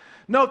God.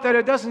 Note that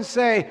it doesn't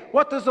say,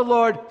 what does the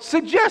Lord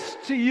suggest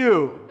to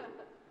you?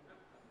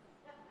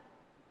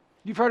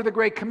 You've heard of the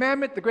Great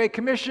Commandment, the Great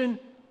Commission.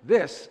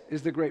 This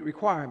is the great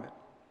requirement.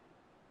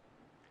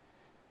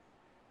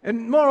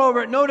 And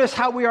moreover, notice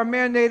how we are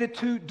mandated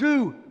to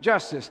do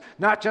justice.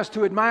 Not just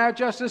to admire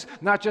justice,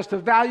 not just to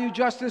value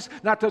justice,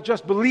 not to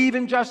just believe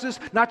in justice,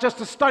 not just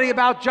to study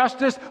about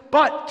justice,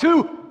 but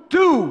to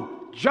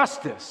do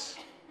justice.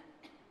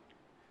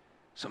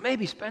 So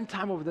maybe spend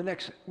time over the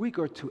next week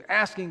or two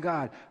asking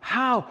God,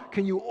 how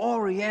can you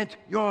orient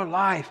your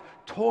life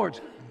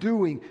towards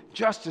doing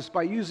justice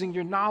by using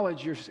your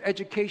knowledge, your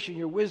education,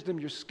 your wisdom,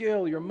 your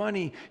skill, your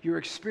money, your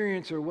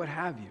experience, or what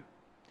have you?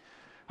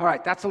 All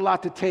right, that's a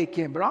lot to take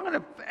in, but I'm going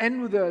to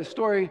end with a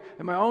story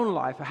in my own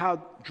life of how it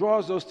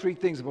draws those three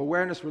things of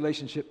awareness,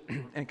 relationship,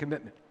 and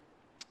commitment.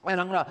 And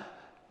I'm going to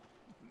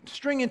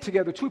string in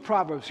together two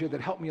proverbs here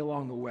that help me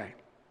along the way.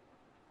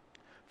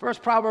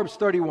 First, Proverbs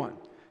 31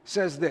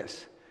 says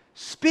this,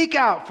 speak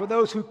out for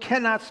those who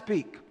cannot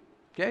speak,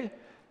 okay?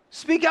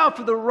 Speak out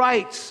for the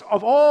rights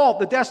of all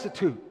the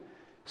destitute.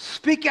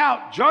 Speak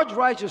out, judge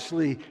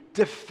righteously,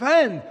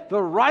 defend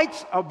the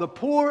rights of the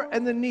poor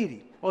and the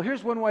needy. Well,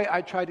 here's one way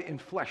I try to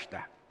inflesh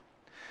that.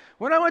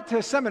 When I went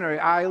to seminary,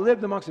 I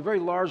lived amongst a very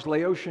large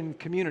Laotian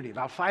community,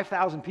 about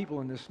 5,000 people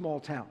in this small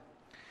town.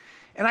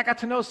 And I got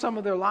to know some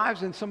of their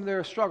lives and some of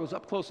their struggles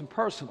up close and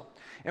personal.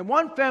 And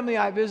one family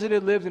I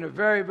visited lived in a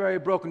very, very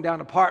broken down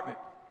apartment.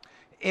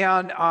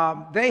 And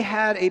they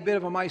had a bit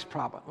of a mice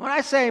problem. When I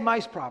say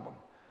mice problem,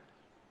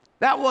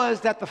 that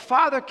was that the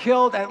father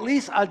killed at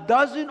least a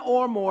dozen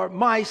or more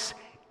mice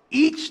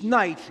each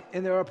night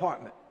in their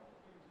apartment.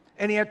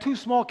 And he had two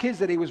small kids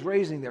that he was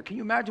raising there. Can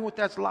you imagine what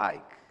that's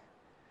like?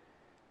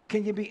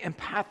 Can you be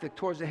empathic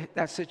towards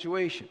that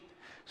situation?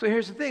 So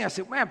here's the thing. I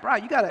said, man, bro,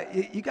 you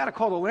gotta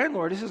call the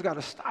landlord. This has got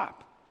to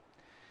stop.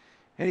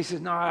 And he says,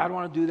 no, I don't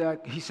want to do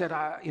that. He said,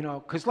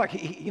 because like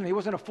he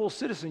wasn't a full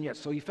citizen yet,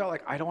 so he felt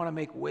like I don't want to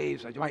make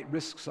waves. I might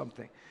risk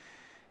something.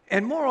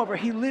 And moreover,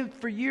 he lived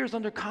for years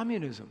under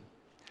communism,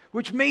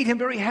 which made him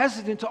very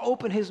hesitant to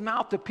open his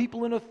mouth to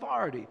people in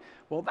authority.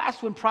 Well,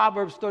 that's when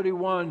Proverbs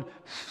 31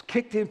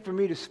 kicked in for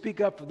me to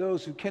speak up for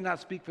those who cannot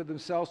speak for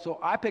themselves. So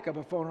I pick up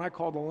a phone and I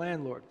call the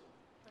landlord.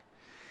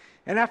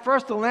 And at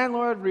first, the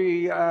landlord,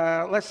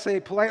 let's say,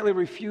 politely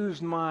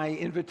refused my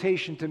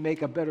invitation to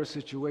make a better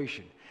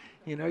situation.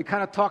 You know, he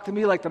kind of talked to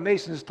me like the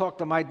Masons talked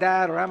to my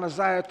dad, or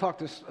Amaziah talked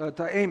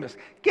to Amos.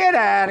 Get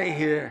out of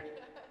here.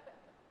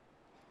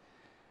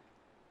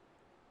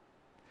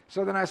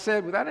 So then I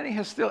said, without any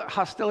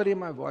hostility in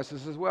my voice, I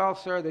says, well,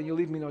 sir, then you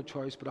leave me no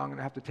choice, but I'm going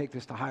to have to take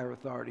this to higher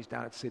authorities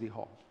down at City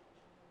Hall.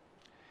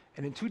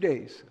 And in 2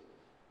 days,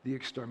 the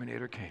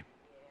exterminator came.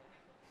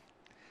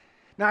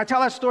 Now, I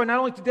tell that story not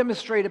only to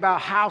demonstrate about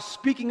how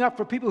speaking up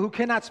for people who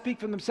cannot speak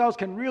for themselves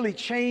can really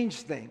change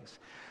things,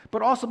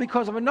 but also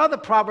because of another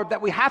proverb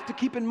that we have to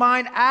keep in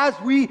mind as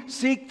we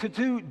seek to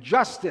do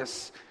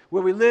justice,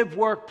 where we live,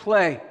 work,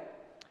 play,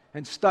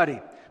 and study.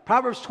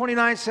 Proverbs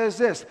 29 says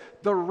this,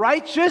 the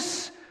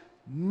righteous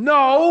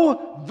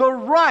know the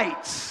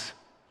rights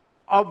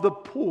of the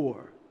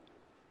poor.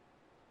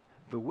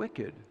 The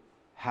wicked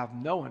have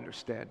no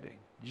understanding.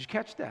 Did you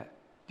catch that?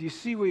 Do you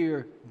see where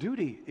your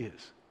duty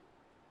is?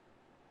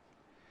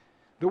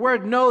 The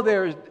word know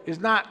there is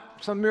not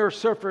some mere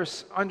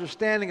surface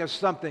understanding of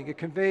something. It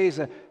conveys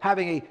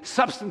having a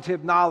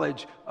substantive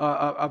knowledge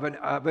of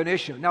an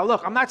issue. Now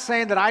look, I'm not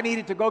saying that I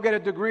needed to go get a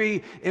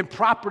degree in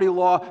property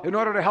law in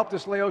order to help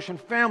this Laotian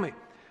family.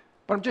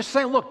 But I'm just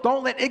saying, look,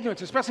 don't let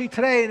ignorance, especially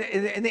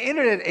today in the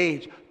internet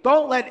age,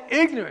 don't let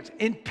ignorance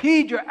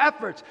impede your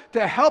efforts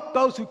to help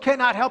those who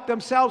cannot help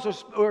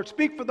themselves or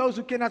speak for those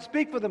who cannot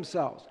speak for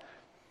themselves.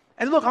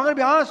 And look, I'm going to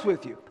be honest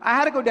with you. I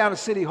had to go down to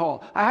City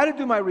Hall. I had to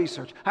do my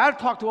research. I had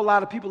to talk to a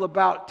lot of people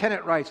about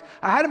tenant rights.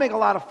 I had to make a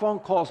lot of phone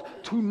calls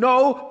to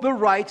know the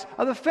rights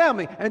of the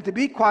family. And to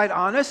be quite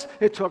honest,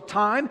 it took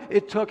time,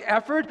 it took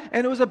effort,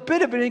 and it was a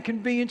bit of an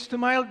inconvenience to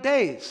my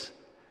days.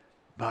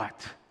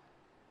 But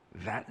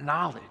that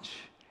knowledge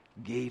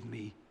gave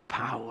me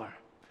power.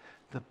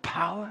 The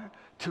power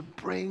to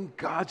bring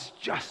God's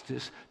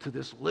justice to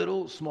this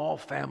little small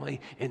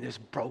family in this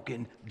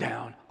broken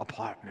down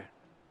apartment.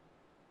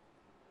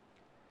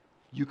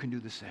 You can do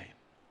the same.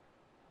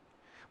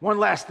 One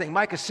last thing.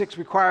 Micah 6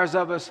 requires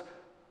of us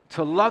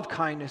to love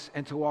kindness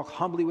and to walk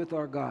humbly with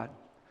our God.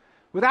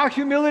 Without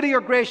humility or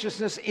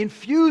graciousness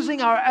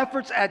infusing our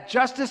efforts at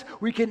justice,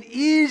 we can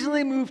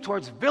easily move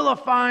towards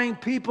vilifying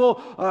people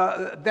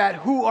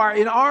who are,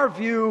 in our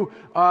view,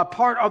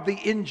 part of the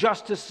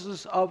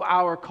injustices of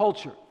our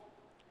culture.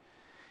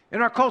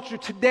 In our culture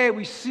today,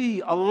 we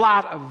see a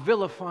lot of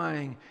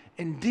vilifying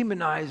and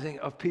demonizing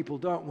of people,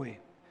 don't we?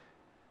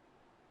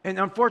 And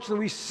unfortunately,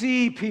 we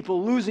see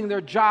people losing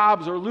their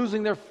jobs or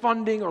losing their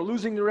funding or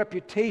losing their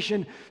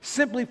reputation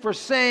simply for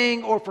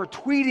saying or for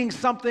tweeting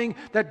something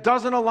that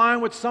doesn't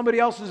align with somebody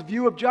else's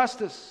view of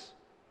justice.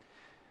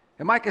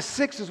 And Micah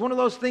 6 is one of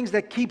those things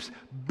that keeps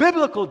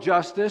biblical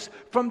justice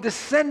from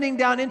descending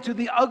down into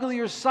the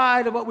uglier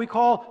side of what we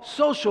call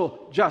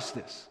social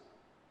justice.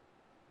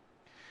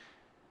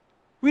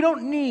 We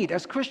don't need,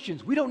 as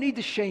Christians, we don't need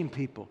to shame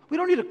people. We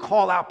don't need to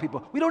call out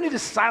people. We don't need to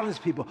silence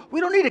people. We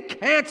don't need to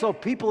cancel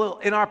people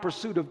in our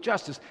pursuit of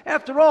justice.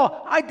 After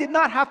all, I did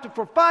not have to,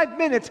 for 5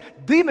 minutes,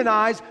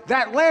 demonize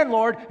that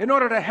landlord in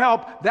order to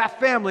help that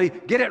family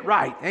get it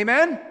right.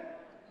 Amen?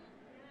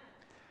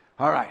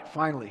 All right,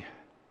 finally,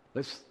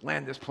 let's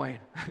land this plane.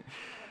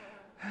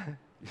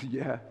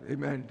 Yeah,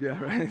 amen.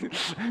 Yeah,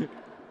 right.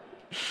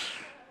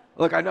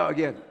 Look, I know,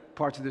 again,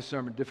 parts of this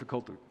sermon are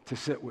difficult to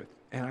sit with.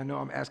 And I know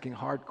I'm asking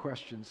hard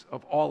questions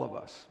of all of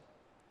us,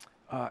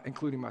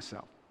 including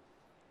myself.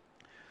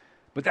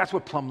 But that's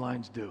what plumb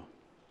lines do.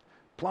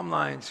 Plumb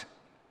lines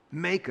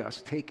make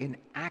us take an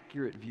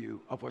accurate view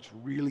of what's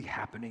really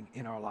happening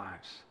in our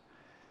lives.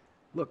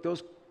 Look,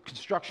 those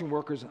construction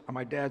workers on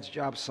my dad's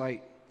job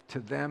site,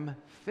 to them,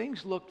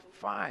 things looked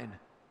fine.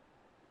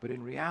 But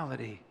in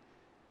reality,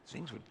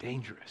 things were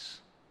dangerous.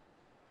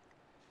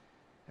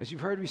 As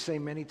you've heard me say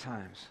many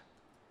times,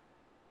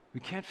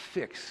 we can't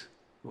fix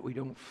what we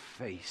don't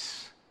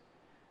face.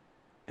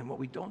 And what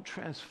we don't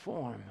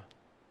transform,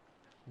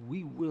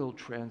 we will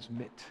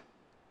transmit.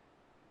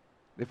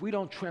 If we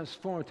don't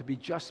transform to be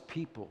just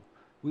people,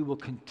 we will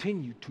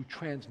continue to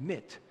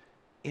transmit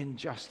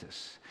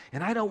injustice.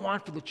 And I don't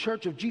want for the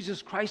Church of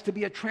Jesus Christ to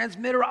be a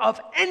transmitter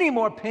of any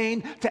more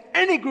pain to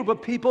any group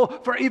of people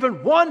for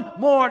even one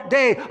more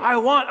day. I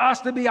want us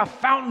to be a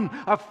fountain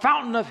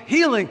of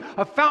healing,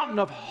 a fountain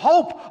of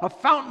hope, a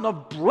fountain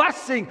of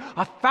blessing,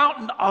 a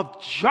fountain of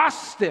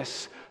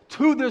justice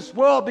to this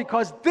world,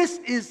 because this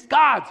is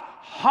God's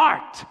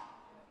heart.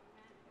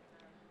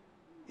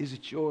 Is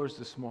it yours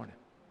this morning?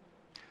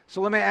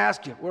 So let me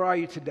ask you, where are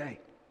you today?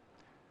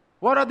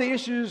 What are the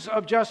issues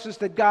of justice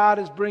that God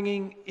is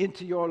bringing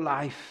into your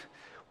life?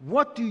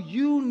 What do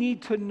you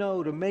need to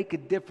know to make a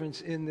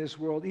difference in this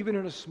world, even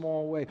in a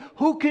small way?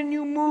 Who can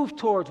you move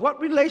towards? What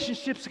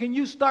relationships can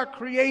you start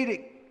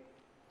creating?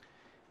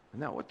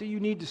 Now, what do you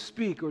need to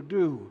speak or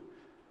do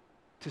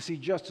to see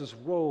justice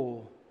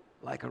roll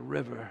like a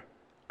river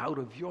out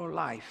of your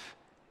life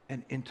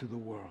and into the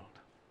world?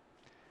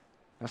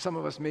 Now, some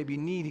of us may be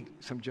needing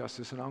some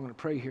justice, and I'm going to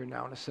pray here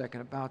now in a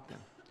second about them.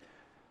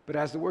 But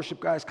as the worship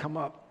guys come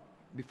up,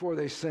 before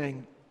they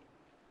sing,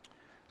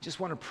 just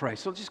want to pray.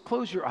 So just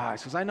close your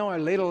eyes, because I know I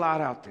laid a lot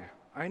out there.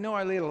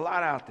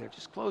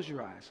 Just close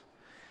your eyes.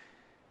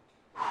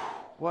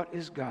 What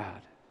is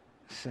God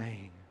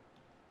saying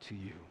to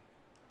you?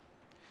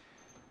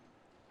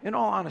 In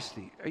all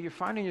honesty, are you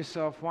finding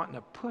yourself wanting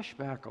to push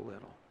back a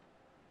little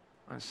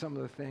on some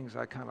of the things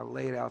I kind of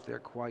laid out there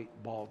quite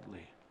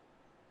baldly?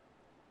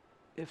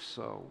 If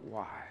so,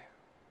 why?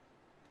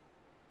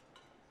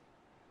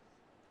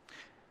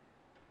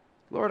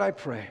 Lord, I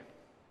pray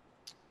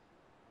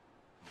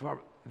for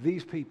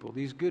these people,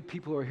 these good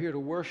people who are here to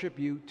worship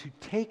you, to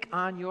take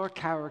on your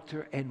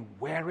character and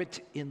wear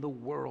it in the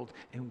world.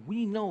 And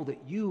we know that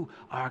you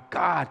are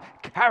God,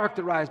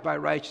 characterized by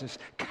righteousness,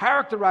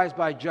 characterized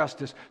by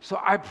justice. So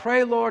I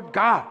pray, Lord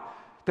God,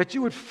 that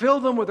you would fill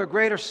them with a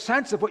greater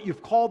sense of what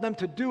you've called them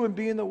to do and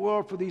be in the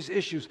world for these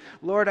issues.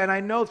 Lord, and I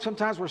know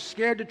sometimes we're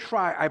scared to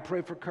try. I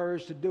pray for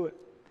courage to do it.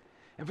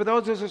 And for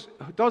those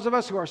of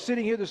us who are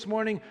sitting here this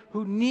morning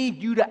who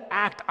need you to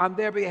act on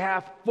their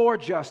behalf for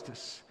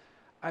justice,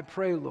 I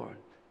pray, Lord,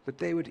 that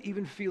they would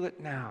even feel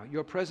it now,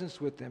 your presence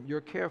with them,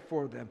 your care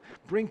for them.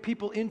 Bring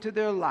people into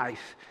their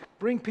life.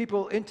 Bring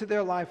people into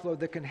their life,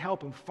 Lord, that can help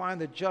them find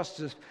the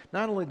justice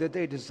not only that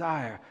they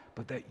desire,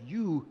 but that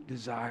you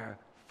desire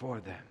for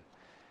them.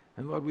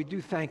 And Lord, we do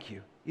thank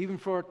you, even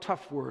for a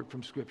tough word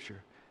from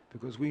Scripture,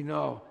 because we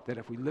know that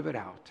if we live it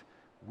out,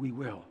 we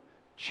will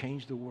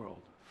change the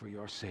world for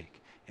your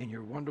sake. In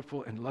your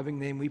wonderful and loving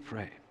name we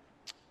pray.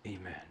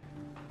 Amen.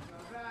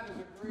 That is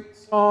a great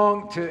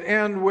song to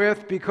end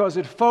with, because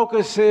it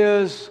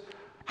focuses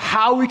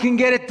how we can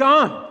get it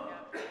done.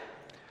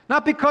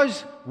 Not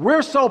because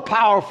we're so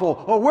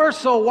powerful or we're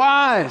so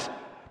wise,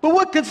 but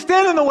what can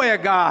stand in the way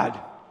of God?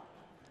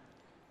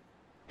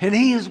 And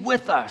He is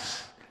with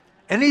us.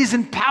 And He's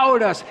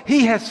empowered us.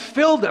 He has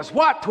filled us.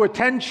 What? To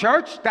attend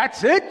church?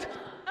 That's it?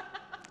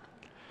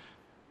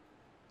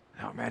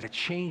 No, man, to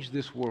change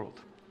this world.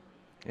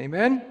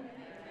 Amen?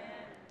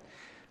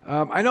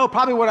 I know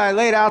probably what I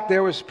laid out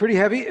there was pretty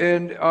heavy,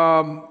 and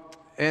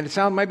it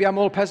sounds maybe I'm a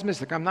little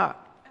pessimistic. I'm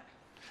not.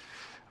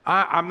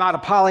 I'm not a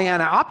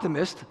Pollyanna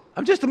optimist.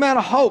 I'm just a man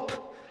of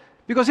hope.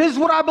 Because here's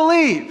what I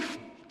believe.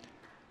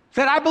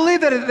 That I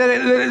believe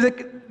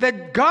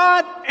that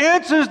God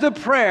answers the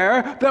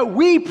prayer that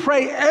we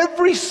pray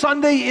every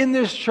Sunday in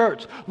this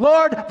church.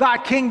 Lord, thy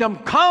kingdom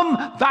come,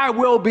 thy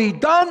will be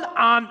done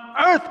on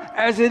earth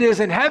as it is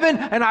in heaven.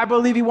 And I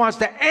believe he wants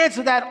to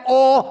answer that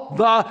all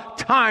the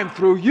time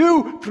through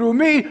you, through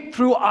me,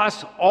 through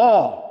us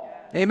all.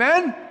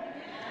 Amen?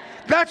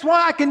 That's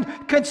why I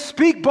can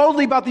speak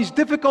boldly about these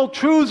difficult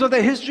truths of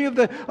the history of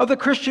the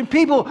Christian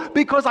people,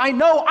 because I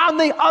know on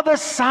the other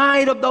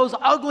side of those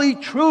ugly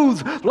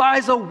truths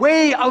lies a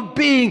way of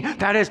being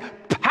that is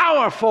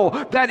powerful,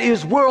 that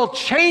is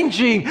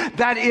world-changing,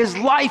 that is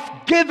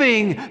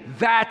life-giving,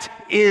 that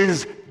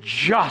is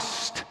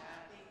just.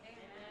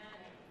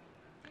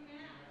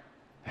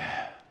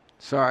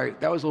 Sorry,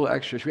 that was a little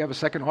extra. Should we have a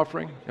second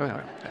offering?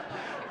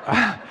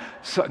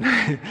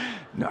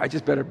 No, I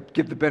just better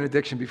give the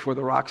benediction before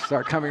the rocks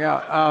start coming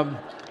out.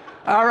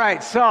 All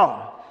right,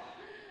 so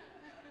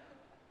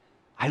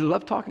I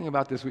love talking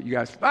about this with you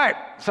guys. All right,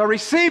 so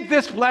receive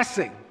this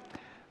blessing.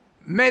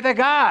 May the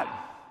God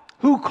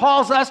who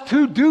calls us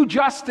to do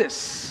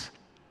justice,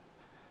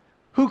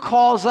 who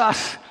calls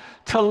us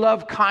to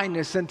love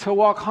kindness and to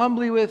walk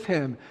humbly with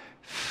him,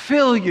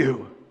 fill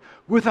you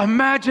with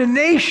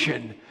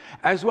imagination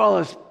as well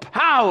as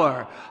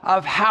power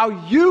of how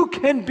you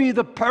can be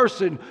the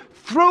person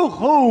through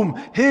whom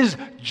his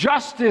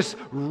justice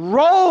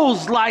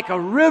rolls like a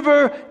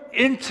river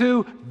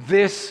into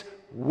this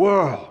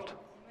world.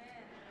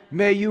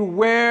 May you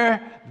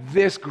wear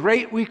this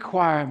great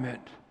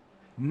requirement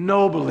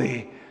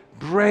nobly,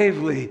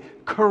 bravely,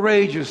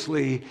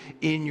 courageously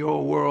in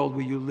your world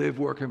where you live,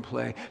 work, and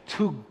play.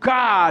 To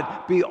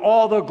God be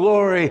all the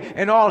glory,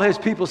 and all his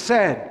people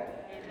said.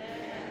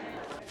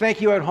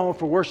 Thank you at home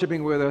for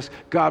worshiping with us.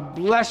 God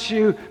bless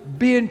you.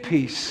 Be in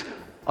peace.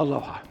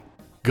 Aloha.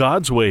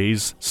 God's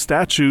ways,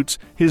 statutes,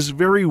 his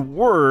very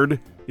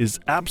word is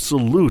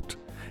absolute.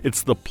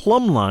 It's the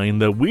plumb line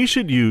that we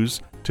should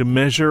use to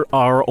measure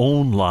our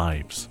own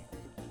lives.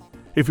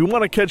 If you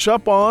want to catch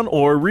up on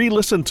or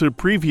re-listen to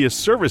previous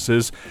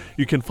services,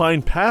 you can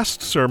find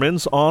past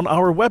sermons on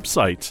our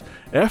websites,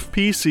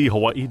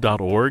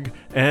 fpchawaii.org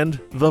and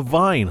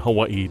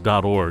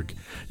thevinehawaii.org.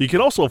 You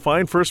can also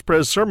find First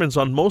Pres sermons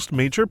on most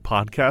major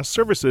podcast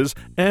services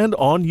and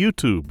on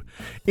YouTube.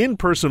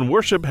 In-person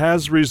worship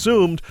has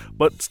resumed,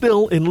 but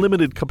still in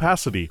limited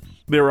capacity.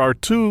 There are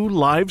 2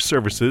 live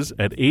services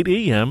at 8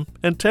 a.m.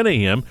 and 10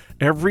 a.m.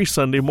 every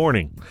Sunday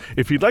morning.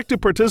 If you'd like to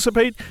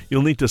participate,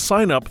 you'll need to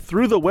sign up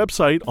through the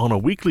website on a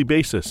weekly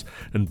basis,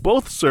 and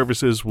both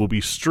services will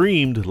be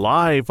streamed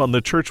live on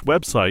the church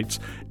websites,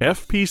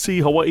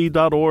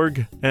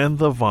 fpchawaii.org and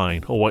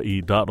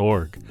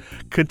thevinehawaii.org.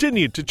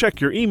 Continue to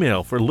check your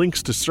email for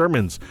links to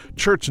sermons,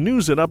 church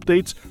news and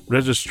updates,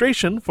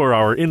 registration for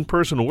our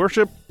in-person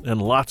worship, and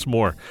lots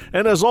more.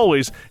 And as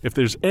always, if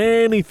there's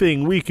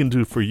anything we can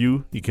do for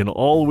you, you can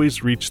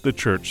always reach the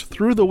church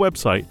through the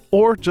website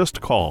or just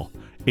call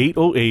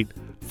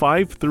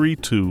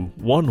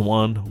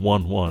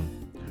 808-532-1111.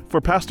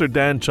 For Pastor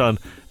Dan Chun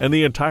and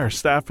the entire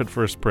staff at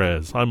First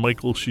Pres, I'm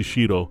Michael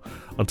Shishido.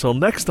 Until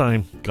next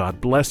time,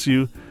 God bless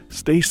you,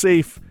 stay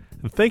safe,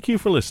 and thank you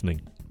for listening.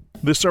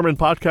 This sermon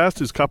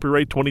podcast is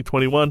copyright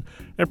 2021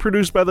 and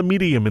produced by the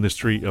Media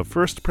Ministry of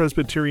First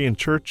Presbyterian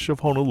Church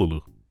of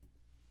Honolulu.